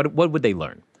 what would they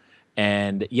learn?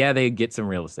 And yeah, they get some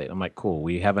real estate. I'm like, cool.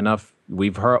 We have enough.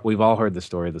 We've all heard the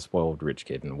story of the spoiled rich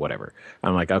kid and whatever.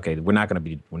 I'm like, okay, we're not going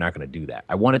to do that.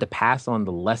 I wanted to pass on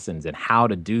the lessons and how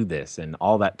to do this and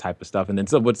all that type of stuff. And then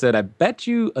someone said, I bet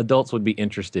you adults would be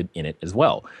interested in it as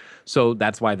well. So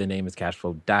that's why the name is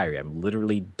Cashflow Diary. I'm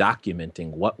literally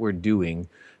documenting what we're doing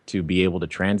to be able to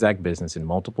transact business in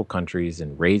multiple countries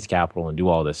and raise capital and do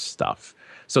all this stuff.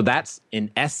 So that's,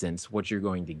 in essence, what you're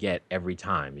going to get every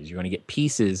time is you're going to get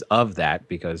pieces of that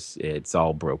because it's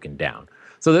all broken down.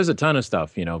 So there's a ton of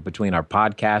stuff, between our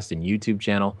podcast and YouTube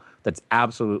channel that's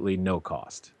absolutely no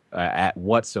cost. at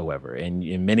whatsoever.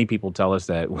 And many people tell us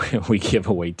that we give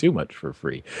away too much for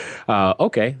free.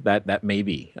 Okay, that may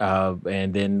be.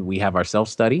 And then we have our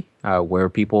self-study where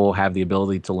people have the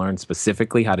ability to learn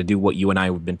specifically how to do what you and I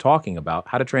have been talking about,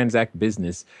 how to transact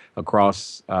business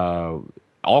across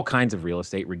all kinds of real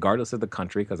estate, regardless of the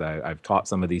country, because I've taught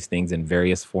some of these things in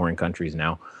various foreign countries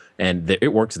now, and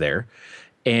it works there.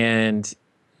 And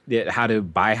how to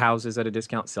buy houses at a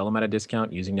discount, sell them at a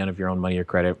discount using none of your own money or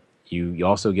credit. You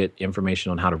also get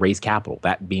information on how to raise capital,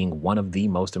 that being one of the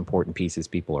most important pieces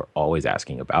people are always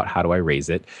asking about. How do I raise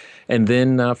it? And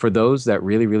then for those that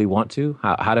really, really want to,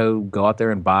 how to go out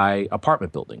there and buy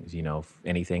apartment buildings,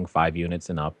 anything 5 units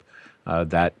and up,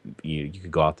 that you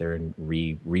could go out there and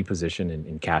reposition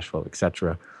in cash flow, et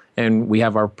cetera. And we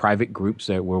have our private groups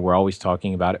where we're always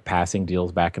talking about it, passing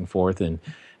deals back and forth. And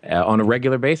on a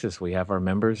regular basis, we have our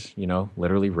members,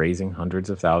 literally raising hundreds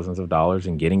of thousands of dollars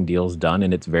and getting deals done.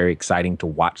 And it's very exciting to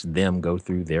watch them go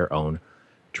through their own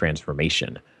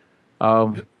transformation.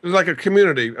 There's like a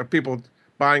community of people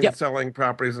buying and selling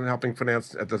properties and helping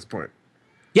finance at this point.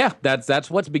 Yeah,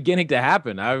 that's what's beginning to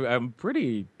happen.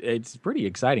 It's pretty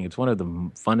exciting. It's one of the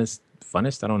funnest,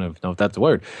 I don't know if that's a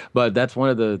word, but that's one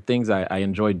of the things I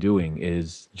enjoy doing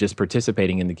is just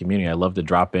participating in the community. I love to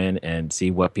drop in and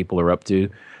see what people are up to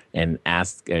and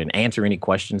ask and answer any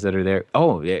questions that are there.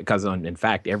 Oh, because in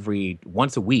fact,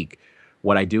 once a week,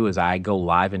 what I do is I go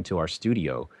live into our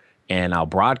studio and I'll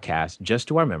broadcast just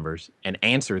to our members and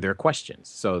answer their questions.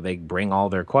 So they bring all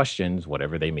their questions,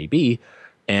 whatever they may be,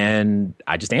 and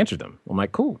I just answer them. I'm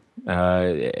like, cool.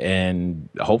 And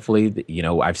hopefully,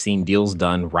 I've seen deals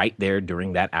done right there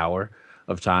during that hour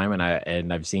of time.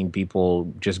 And I've seen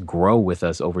people just grow with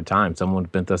us over time. Someone's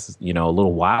been with us, a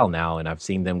little while now, and I've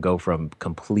seen them go from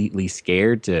completely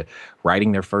scared to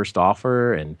writing their first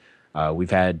offer. And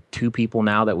we've had 2 people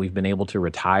now that we've been able to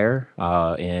retire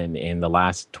in the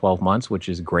last 12 months, which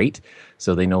is great.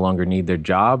 So they no longer need their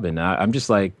job. And I'm just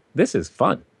like, this is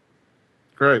fun.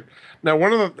 Great. Now,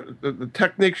 one of the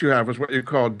techniques you have is what you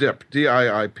call DIP,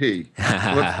 D-I-I-P.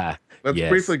 Let's Yes.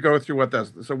 briefly go through what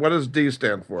that's. So what does D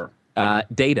stand for?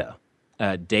 Data.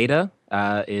 Data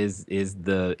is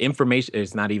the information.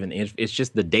 It's not even. It's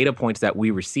just the data points that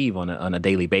we receive on a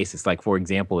daily basis. Like, for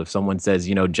example, if someone says,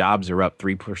 jobs are up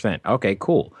 3%. Okay,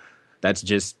 cool. That's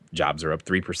just jobs are up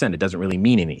 3%. It doesn't really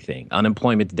mean anything.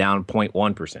 Unemployment's down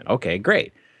 0.1%. Okay,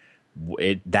 great.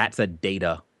 That's a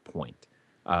data point.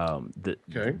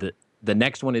 The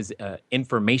next one is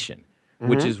information,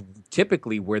 which is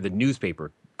typically where the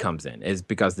newspaper comes in, is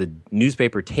because the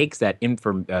newspaper takes that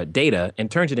data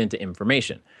and turns it into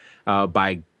information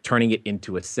by turning it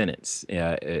into a sentence,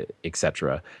 et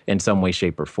cetera, in some way,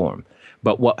 shape, or form.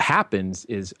 But what happens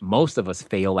is most of us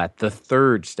fail at the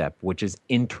third step, which is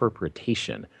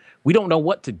interpretation. We don't know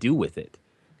what to do with it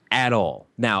at all.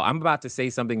 Now, I'm about to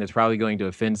say something that's probably going to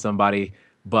offend somebody,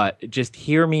 but just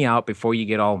hear me out before you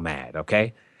get all mad,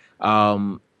 okay?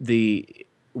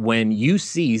 When you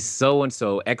see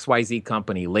so-and-so XYZ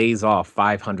company lays off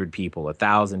 500 people,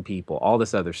 1,000 people, all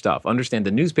this other stuff, understand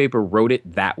the newspaper wrote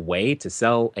it that way to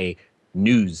sell a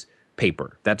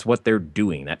newspaper. That's what they're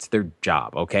doing. That's their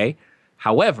job, okay?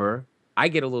 However, I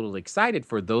get a little excited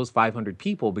for those 500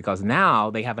 people because now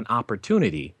they have an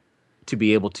opportunity to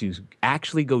be able to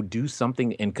actually go do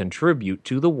something and contribute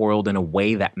to the world in a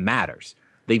way that matters.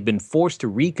 They've been forced to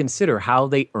reconsider how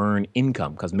they earn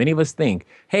income because many of us think,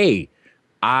 hey,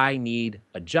 I need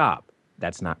a job.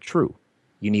 That's not true.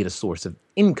 You need a source of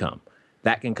income.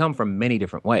 That can come from many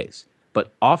different ways.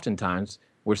 But oftentimes,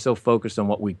 we're so focused on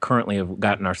what we currently have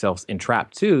gotten ourselves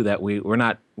entrapped to that we're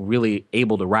not really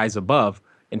able to rise above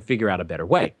and figure out a better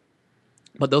way.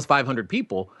 But those 500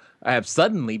 people have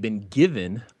suddenly been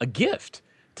given a gift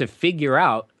to figure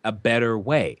out a better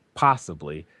way,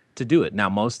 possibly, to do it. Now,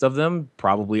 most of them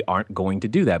probably aren't going to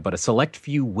do that, but a select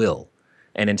few will.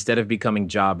 And instead of becoming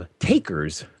job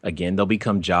takers, again, they'll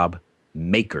become job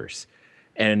makers.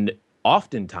 And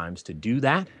oftentimes to do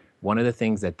that, one of the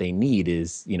things that they need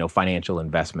is, financial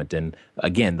investment. And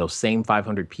again, those same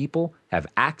 500 people have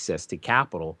access to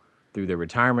capital through their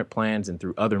retirement plans and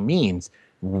through other means,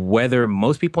 whether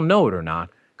most people know it or not,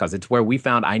 because it's where we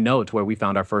found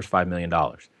our first $5 million,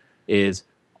 is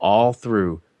all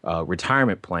through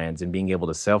retirement plans and being able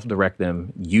to self-direct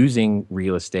them using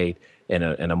real estate in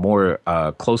a more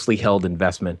closely held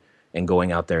investment and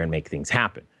going out there and make things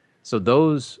happen. So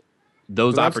those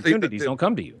opportunities don't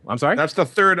come to you. I'm sorry? That's the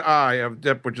third I of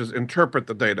DIP, which is interpret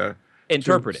the data.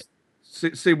 Interpret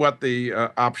it. See what the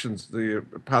options, the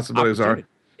possibilities are.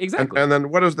 Exactly. And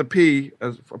then what is the P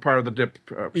as a part of the dip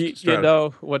strategy? You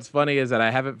know, what's funny is that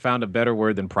I haven't found a better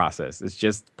word than process. It's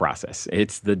just process.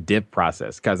 It's the dip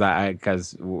process.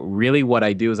 Because really what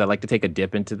I do is I like to take a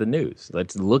dip into the news.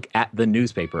 Let's look at the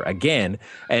newspaper again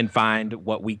and find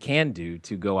what we can do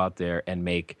to go out there and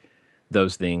make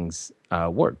those things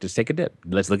work. Just take a dip.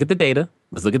 Let's look at the data.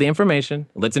 Let's look at the information.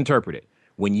 Let's interpret it.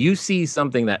 When you see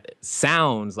something that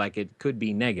sounds like it could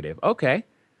be negative, okay,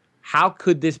 how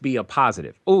could this be a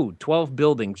positive? Oh, 12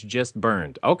 buildings just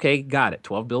burned. Okay, got it.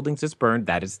 12 buildings just burned.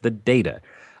 That is the data.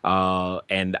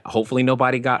 And hopefully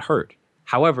nobody got hurt.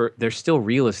 However, there's still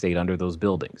real estate under those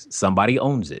buildings. Somebody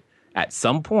owns it. At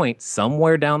some point,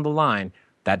 somewhere down the line,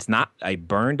 that's not a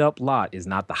burned up lot is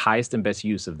not the highest and best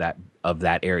use of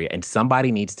that area. And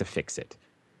somebody needs to fix it.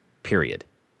 Period.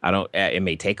 It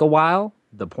may take a while.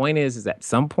 The point is at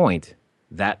some point,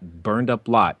 that burned up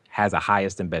lot has a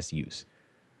highest and best use.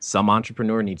 Some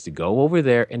entrepreneur needs to go over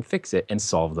there and fix it and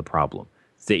solve the problem.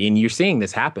 And you're seeing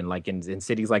this happen like in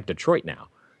cities like Detroit now,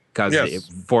 because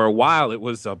for a while it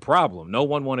was a problem. No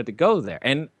one wanted to go there,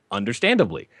 and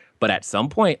understandably. But at some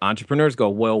point, entrepreneurs go,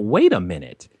 well, wait a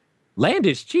minute. Land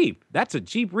is cheap. That's a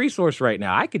cheap resource right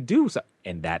now. I could do so.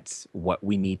 And that's what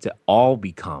we need to all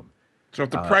become. So if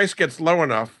the price gets low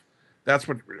enough, that's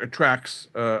what attracts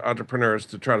entrepreneurs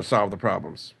to try to solve the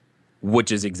problems.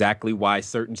 Which is exactly why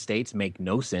certain states make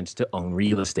no sense to own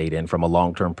real estate in from a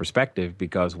long-term perspective,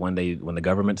 because when the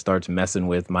government starts messing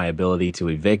with my ability to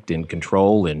evict and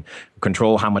control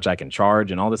how much I can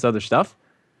charge and all this other stuff,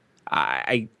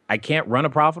 I can't run a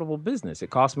profitable business. It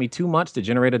costs me too much to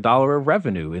generate $1 of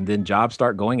revenue, and then jobs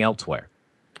start going elsewhere.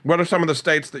 What are some of the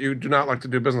states that you do not like to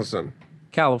do business in?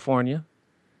 California.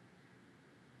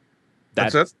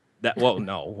 That's it?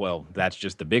 That's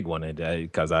just the big one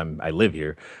because I live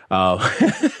here.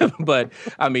 But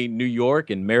I mean, New York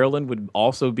and Maryland would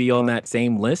also be on that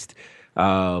same list.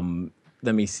 Let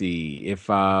me see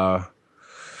if I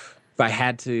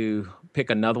had to pick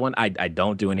another one. I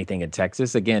don't do anything in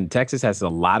Texas. Again, Texas has a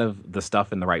lot of the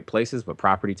stuff in the right places, but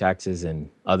property taxes and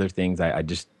other things I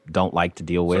just don't like to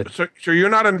deal with. So you're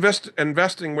not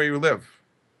investing where you live?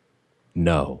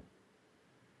 No.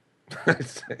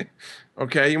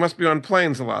 Okay, you must be on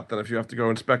planes a lot then if you have to go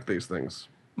inspect these things.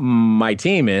 My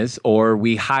team is, or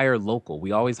we hire local.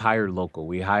 We always hire local.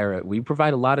 We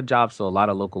provide a lot of jobs to a lot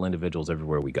of local individuals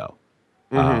everywhere we go.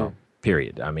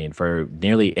 Period. I mean, for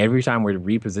nearly every time we're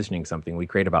repositioning something, we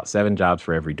create about 7 jobs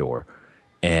for every door.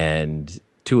 And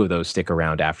 2 of those stick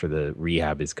around after the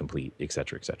rehab is complete, et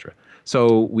cetera, et cetera.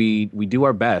 So we do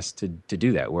our best to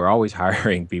do that. We're always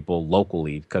hiring people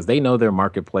locally because they know their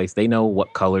marketplace. They know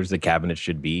what colors the cabinets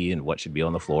should be and what should be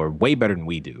on the floor way better than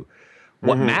we do.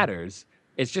 What matters,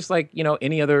 it's just like,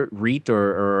 any other REIT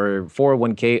or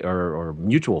 401k or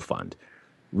mutual fund.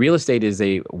 Real estate is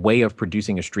a way of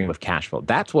producing a stream of cash flow.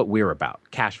 That's what we're about,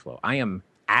 cash flow. I am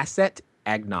asset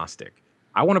agnostic.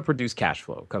 I want to produce cash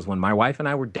flow because when my wife and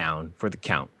I were down for the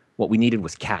count, what we needed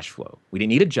was cash flow. We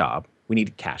didn't need a job. We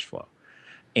needed cash flow.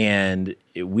 And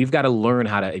we've got to learn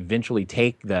how to eventually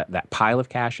take that pile of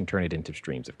cash and turn it into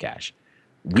streams of cash.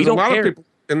 We don't care. A lot of people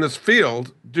in this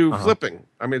field do flipping.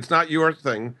 I mean, it's not your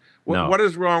thing. No. What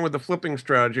is wrong with the flipping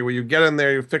strategy where you get in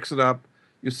there, you fix it up,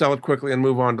 you sell it quickly, and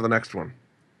move on to the next one?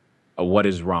 What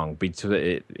is wrong?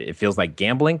 It feels like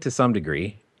gambling to some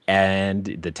degree. And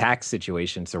the tax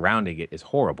situation surrounding it is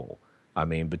horrible. I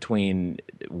mean, between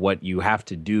what you have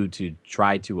to do to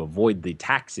try to avoid the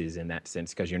taxes in that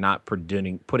sense, because you're not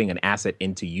putting an asset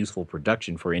into useful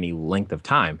production for any length of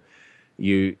time,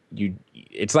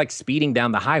 it's like speeding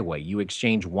down the highway. You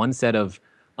exchange one set of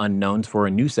unknowns for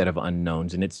a new set of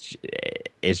unknowns, and it's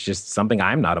just something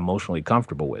I'm not emotionally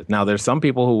comfortable with. Now, there's some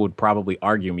people who would probably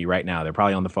argue me right now. They're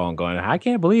probably on the phone going, I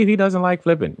can't believe he doesn't like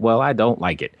flipping. Well, I don't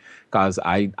like it because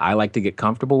I like to get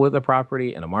comfortable with a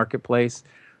property and a marketplace.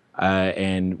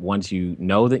 And once you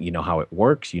know that, you know how it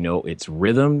works, you know its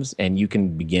rhythms, and you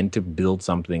can begin to build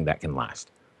something that can last.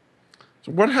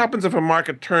 So what happens if a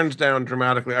market turns down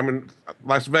dramatically? I mean,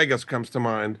 Las Vegas comes to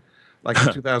mind, like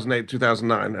in 2008,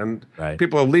 2009, and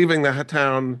people are leaving the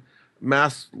town,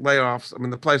 mass layoffs. I mean,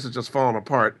 the place has just fallen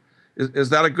apart. Is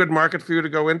that a good market for you to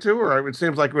go into, or it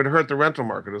seems like it would hurt the rental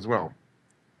market as well?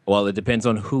 Well, it depends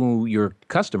on who your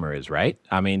customer is, right?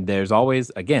 I mean, there's always,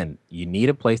 again, you need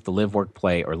a place to live, work,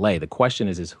 play, or lay. The question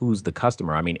is who's the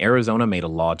customer? I mean, Arizona made a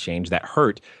law change that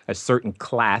hurt a certain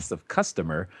class of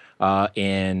customer back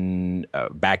in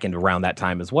around that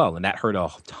time as well. And that hurt a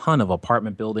ton of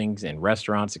apartment buildings and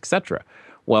restaurants, et cetera.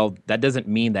 Well, that doesn't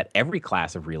mean that every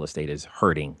class of real estate is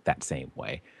hurting that same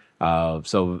way.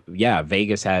 So yeah,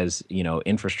 Vegas has,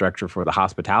 infrastructure for the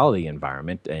hospitality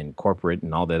environment and corporate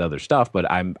and all that other stuff. But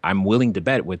I'm willing to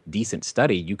bet with decent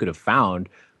study, you could have found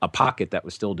a pocket that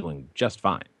was still doing just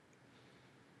fine.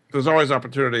 There's always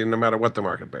opportunity no matter what the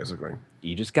market, basically.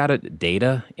 You just got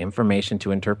data, information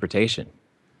to interpretation.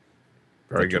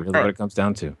 Very good. Really what it comes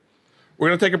down to. We're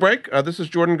going to take a break. This is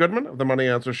Jordan Goodman of the Money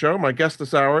Answer Show. My guest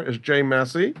this hour is Jay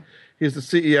Massey. He's the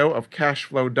CEO of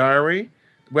Cashflow Diary.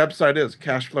 The website is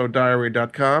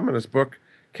cashflowdiary.com, and his book,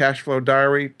 Cashflow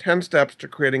Diary, 10 Steps to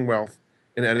Creating Wealth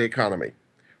in Any Economy.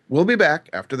 We'll be back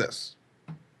after this.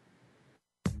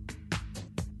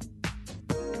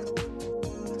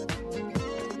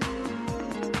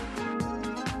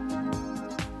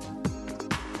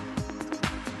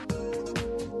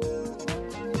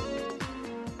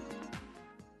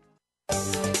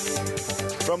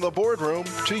 From the boardroom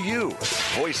to you,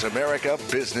 Voice America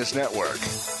Business Network.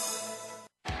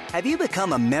 Have you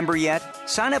become a member yet?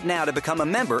 Sign up now to become a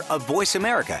member of Voice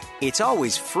America. It's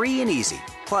always free and easy.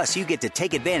 Plus, you get to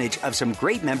take advantage of some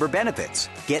great member benefits.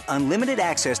 Get unlimited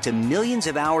access to millions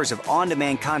of hours of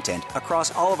on-demand content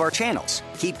across all of our channels.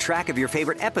 Keep track of your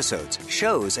favorite episodes,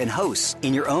 shows, and hosts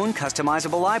in your own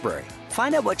customizable library.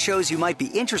 Find out what shows you might be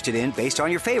interested in based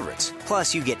on your favorites.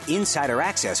 Plus, you get insider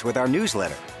access with our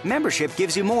newsletter. Membership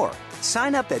gives you more.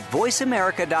 Sign up at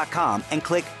voiceamerica.com and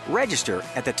click register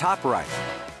at the top right.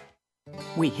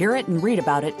 We hear it and read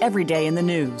about it every day in the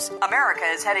news. America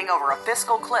is heading over a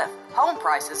fiscal cliff. Home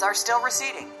prices are still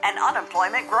receding and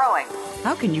unemployment growing.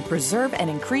 How can you preserve and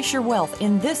increase your wealth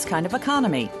in this kind of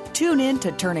economy? Tune in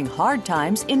to Turning Hard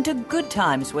Times into Good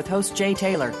Times with host Jay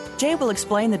Taylor. Jay will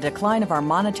explain the decline of our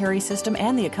monetary system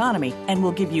and the economy, and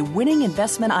will give you winning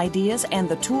investment ideas and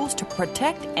the tools to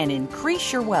protect and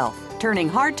increase your wealth. Turning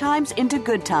Hard Times into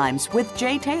Good Times with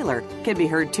Jay Taylor can be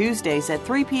heard Tuesdays at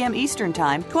 3 p.m. Eastern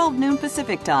Time, 12 noon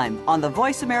Pacific Time on the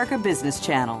Voice America Business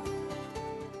Channel.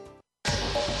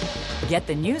 Get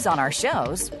the news on our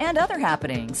shows and other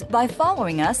happenings by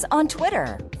following us on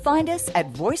Twitter. Find us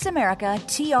at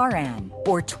VoiceAmericaTRN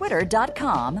or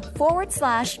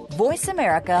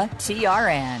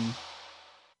twitter.com/VoiceAmericaTRN.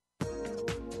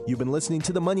 You've been listening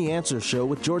to the Money Answer Show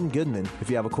with Jordan Goodman.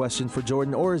 If you have a question for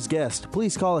Jordan or his guest,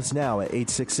 please call us now at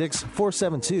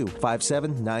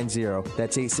 866-472-5790.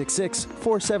 That's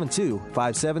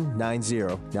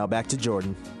 866-472-5790. Now back to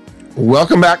Jordan.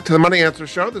 Welcome back to the Money Answer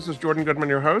Show. This is Jordan Goodman,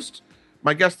 your host.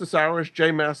 My guest this hour is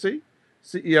Jay Massey,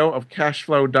 CEO of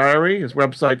Cashflow Diary. His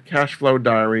website,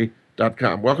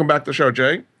 cashflowdiary.com. Welcome back to the show,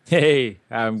 Jay. Hey,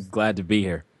 I'm glad to be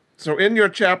here. So in your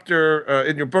chapter,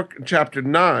 in your book, chapter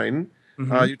 9,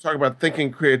 you talk about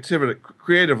thinking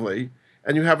creatively,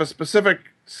 and you have a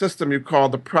specific system you call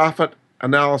the Profit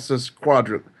Analysis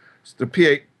Quadrant, it's the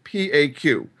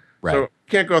PAQ. Right. So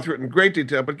can't go through it in great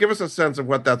detail, but give us a sense of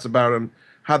what that's about and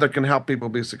how that can help people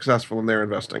be successful in their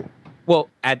investing.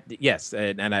 Well, yes,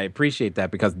 and I appreciate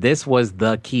that, because this was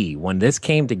the key. When this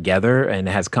came together and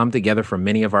has come together for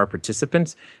many of our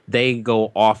participants, they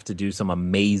go off to do some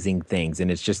amazing things,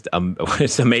 and it's just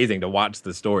it's amazing to watch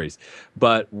the stories.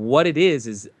 But what it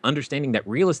is understanding that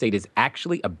real estate is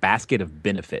actually a basket of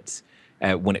benefits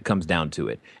when it comes down to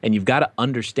it. And you've got to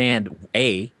understand,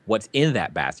 A, what's in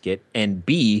that basket, and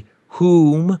B,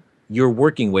 whom you're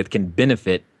working with can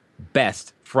benefit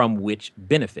best from which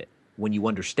benefit. When you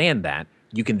understand that,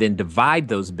 you can then divide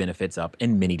those benefits up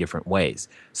in many different ways.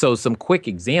 So some quick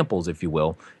examples, if you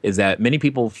will, is that many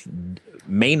people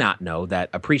may not know that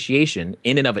appreciation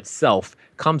in and of itself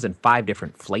comes in 5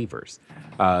 different flavors.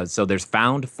 So there's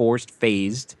found, forced,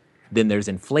 phased, then there's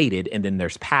inflated, and then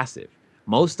there's passive.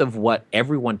 Most of what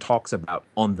everyone talks about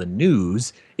on the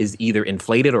news is either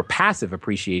inflated or passive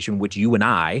appreciation, which you and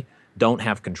I don't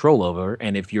have control over.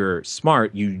 And if you're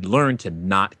smart, you learn to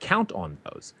not count on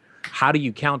those. How do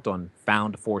you count on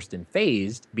found, forced, and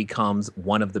phased becomes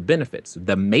one of the benefits.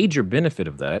 The major benefit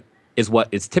of that is what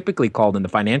is typically called in the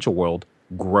financial world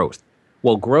growth.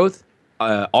 Well, growth,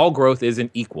 all growth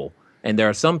isn't equal. And there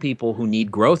are some people who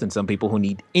need growth and some people who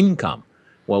need income.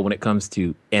 Well, when it comes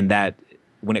to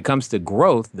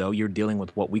growth, though, you're dealing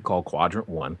with what we call quadrant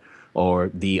 1,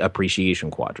 or the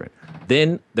appreciation quadrant.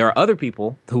 Then there are other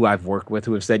people who I've worked with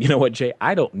who have said, you know what, Jay,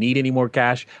 I don't need any more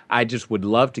cash. I just would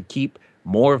love to keep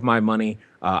more of my money.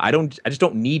 I just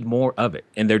don't need more of it.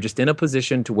 And they're just in a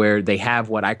position to where they have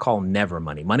what I call never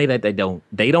money that they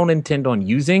don't intend on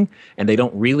using, and they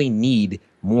don't really need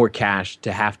more cash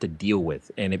to have to deal with,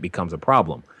 and it becomes a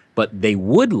problem. But they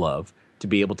would love to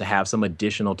be able to have some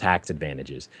additional tax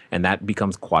advantages. And that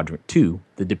becomes quadrant 2,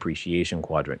 the depreciation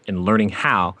quadrant, and learning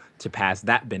how to pass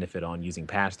that benefit on using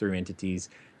pass-through entities,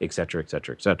 et cetera, et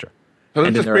cetera, et cetera. So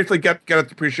let's just briefly get at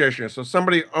depreciation. So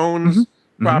somebody owns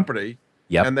property,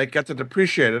 and they get to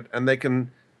depreciate it, and they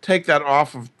can take that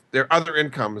off of their other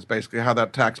income is basically how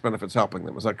that tax benefit's helping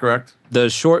them. Is that correct? The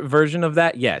short version of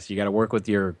that, yes. You got to work with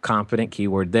your competent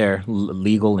keyword there,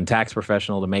 legal and tax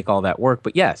professional, to make all that work.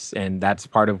 But yes, and that's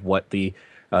part of what the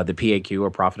PAQ, or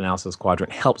Profit Analysis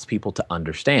Quadrant, helps people to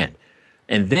understand.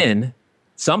 And then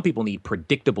some people need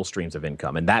predictable streams of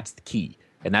income, and that's the key.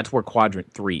 And that's where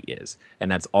Quadrant 3 is.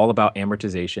 And that's all about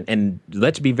amortization. And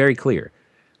let's be very clear.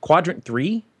 Quadrant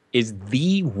 3 is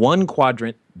the one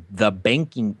quadrant the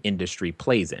banking industry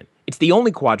plays in. It's the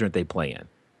only quadrant they play in.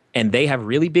 And they have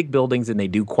really big buildings, and they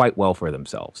do quite well for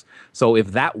themselves. So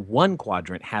if that one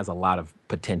quadrant has a lot of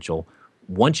potential,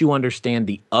 once you understand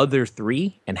the other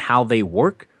three and how they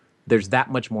work, there's that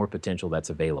much more potential that's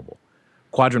available.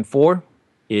 Quadrant 4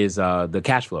 is the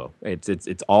cash flow.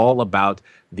 It's all about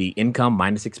the income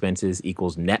minus expenses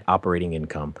equals net operating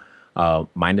income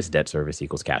minus debt service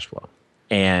equals cash flow.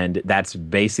 And that's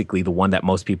basically the one that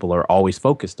most people are always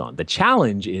focused on. The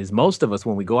challenge is most of us,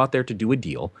 when we go out there to do a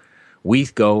deal, we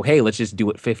go, hey, let's just do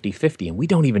it 50-50. And we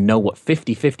don't even know what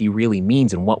 50-50 really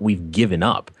means and what we've given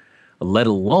up, let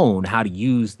alone how to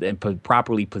use and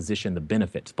properly position the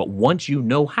benefits. But once you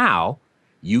know how,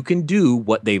 you can do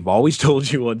what they've always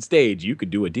told you on stage. You could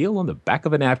do a deal on the back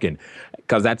of a napkin,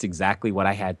 because that's exactly what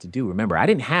I had to do. Remember, I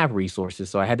didn't have resources,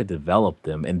 so I had to develop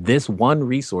them. And this one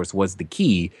resource was the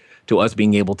key to us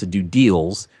being able to do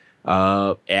deals.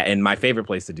 And my favorite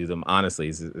place to do them, honestly,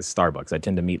 is Starbucks. I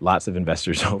tend to meet lots of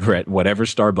investors over at whatever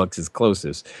Starbucks is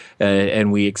closest.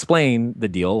 And we explain the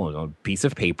deal on a piece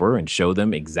of paper and show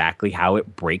them exactly how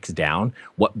it breaks down,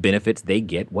 what benefits they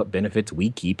get, what benefits we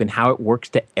keep, and how it works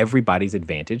to everybody's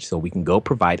advantage, so we can go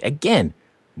provide, again,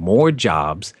 more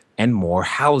jobs and more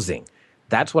housing.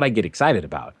 That's what I get excited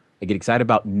about. I get excited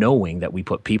about knowing that we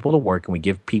put people to work and we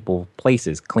give people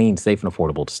places clean, safe, and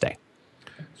affordable to stay.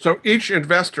 So each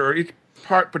investor, each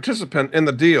participant in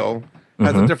the deal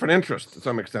has a different interest to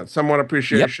some extent. Some want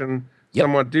appreciation,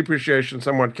 some want depreciation,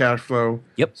 some want cash flow,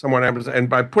 some want amortization. And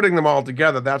by putting them all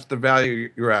together, that's the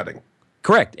value you're adding.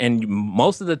 Correct. And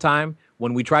most of the time,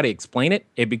 when we try to explain it,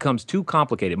 it becomes too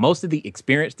complicated. Most of the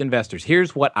experienced investors,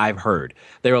 here's what I've heard.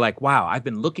 They were like, wow, I've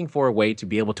been looking for a way to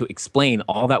be able to explain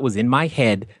all that was in my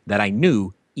head that I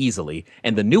knew easily.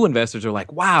 And the new investors are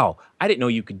like, wow, I didn't know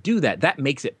you could do that. That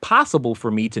makes it possible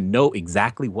for me to know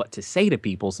exactly what to say to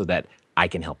people so that I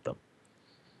can help them.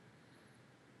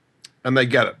 And they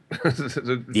get it.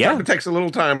 It takes a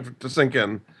little time to sink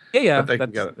in. Yeah, but they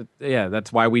can get it. Yeah,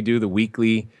 that's why we do the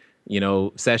weekly,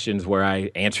 sessions where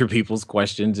I answer people's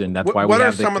questions, and that's why we have What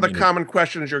are some of the common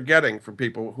questions you're getting from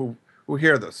people who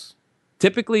hear this?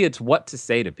 Typically, it's what to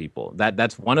say to people.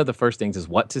 That's one of the first things, is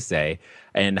what to say.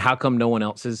 And how come no one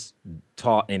else has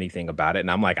taught anything about it?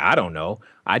 And I'm like, I don't know.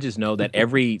 I just know that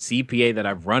every CPA that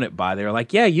I've run it by, they're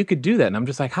like, yeah, you could do that. And I'm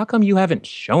just like, how come you haven't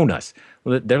shown us?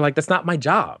 They're like, that's not my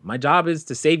job. My job is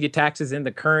to save you taxes in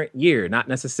the current year, not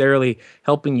necessarily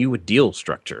helping you with deal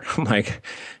structure. I'm like,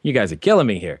 you guys are killing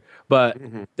me here. But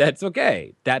that's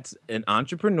okay. That's an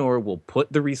entrepreneur will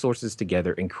put the resources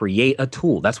together and create a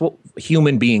tool. That's what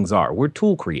human beings are. We're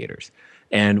tool creators.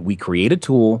 And we create a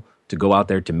tool to go out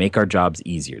there to make our jobs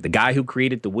easier. The guy who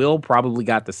created the wheel probably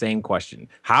got the same question.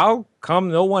 How come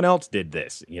no one else did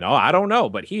this? I don't know.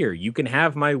 But here, you can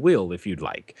have my wheel if you'd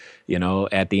like.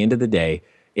 At the end of the day,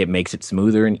 it makes it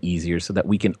smoother and easier so that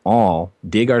we can all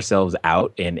dig ourselves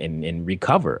out and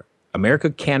recover. America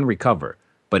can recover.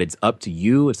 But it's up to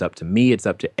you, it's up to me, it's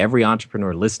up to every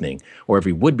entrepreneur listening, or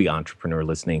every would-be entrepreneur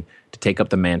listening, to take up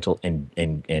the mantle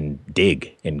and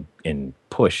dig and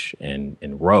push and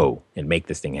row and make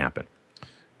this thing happen.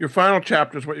 Your final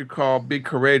chapter is what you call Be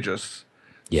Courageous.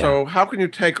 Yeah. So how can you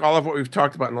take all of what we've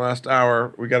talked about in the last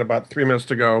hour, we got about 3 minutes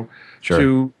to go, Sure.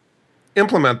 to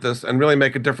implement this and really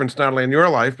make a difference not only in your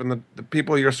life, but in the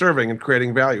people you're serving and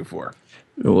creating value for?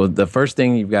 Well, the first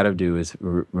thing you've got to do is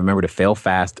remember to fail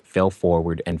fast, fail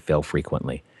forward, and fail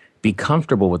frequently. Be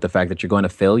comfortable with the fact that you're going to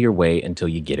fail your way until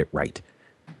you get it right.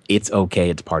 It's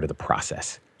okay. It's part of the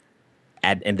process.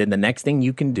 And then the next thing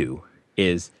you can do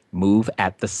is move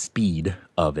at the speed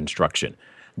of instruction.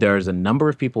 There's a number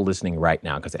of people listening right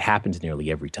now, because it happens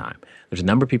nearly every time. There's a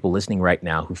number of people listening right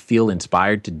now who feel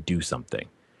inspired to do something.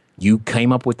 You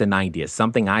came up with an idea,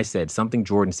 something I said, something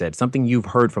Jordan said, something you've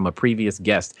heard from a previous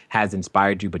guest has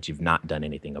inspired you, but you've not done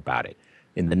anything about it.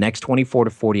 In the next 24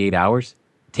 to 48 hours,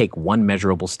 take one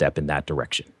measurable step in that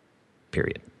direction,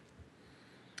 period.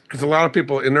 Because a lot of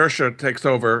people, inertia takes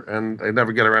over and they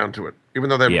never get around to it, even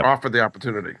though they've offered the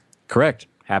opportunity. Correct.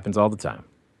 Happens all the time.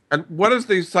 And what is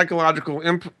the psychological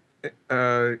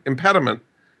impediment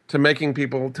to making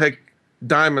people take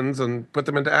diamonds and put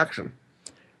them into action?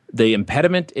 The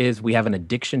impediment is we have an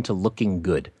addiction to looking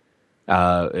good.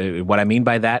 What I mean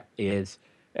by that is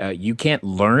you can't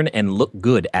learn and look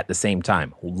good at the same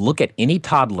time. Look at any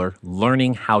toddler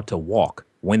learning how to walk.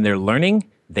 When they're learning,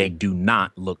 they do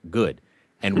not look good.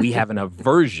 And we have an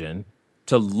aversion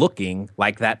to looking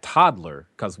like that toddler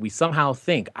because we somehow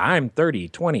think I'm 30,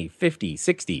 20, 50,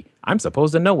 60. I'm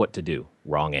supposed to know what to do.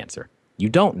 Wrong answer. You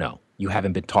don't know. You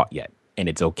haven't been taught yet. And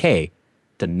it's okay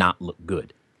to not look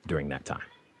good during that time.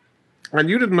 And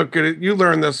you didn't look good. You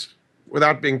learned this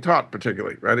without being taught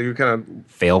particularly, right? You kind of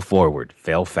fail forward,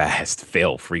 fail fast,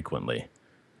 fail frequently.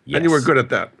 Yes. And you were good at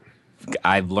that.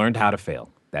 I've learned how to fail.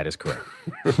 That is correct.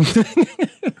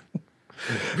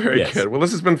 Very good. Well,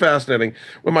 this has been fascinating.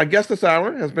 Well, my guest this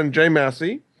hour has been Jay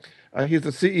Massey. He's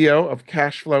the CEO of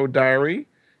Cashflow Diary.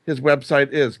 His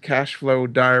website is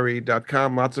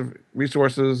cashflowdiary.com. Lots of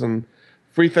resources and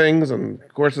free things and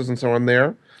courses and so on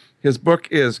there. His book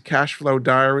is Cashflow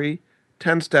Diary,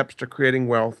 10 Steps to Creating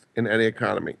Wealth in Any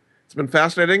Economy. It's been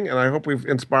fascinating, and I hope we've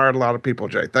inspired a lot of people,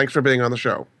 Jay. Thanks for being on the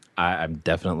show. I'm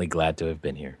definitely glad to have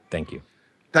been here. Thank you.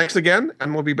 Thanks again,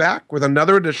 and we'll be back with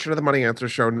another edition of the Money Answer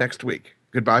Show next week.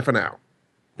 Goodbye for now.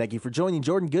 Thank you for joining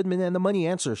Jordan Goodman and the Money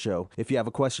Answer Show. If you have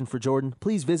a question for Jordan,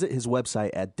 please visit his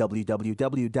website at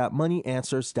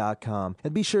www.moneyanswers.com.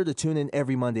 And be sure to tune in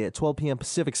every Monday at 12 p.m.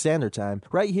 Pacific Standard Time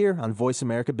right here on Voice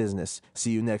America Business.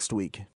 See you next week.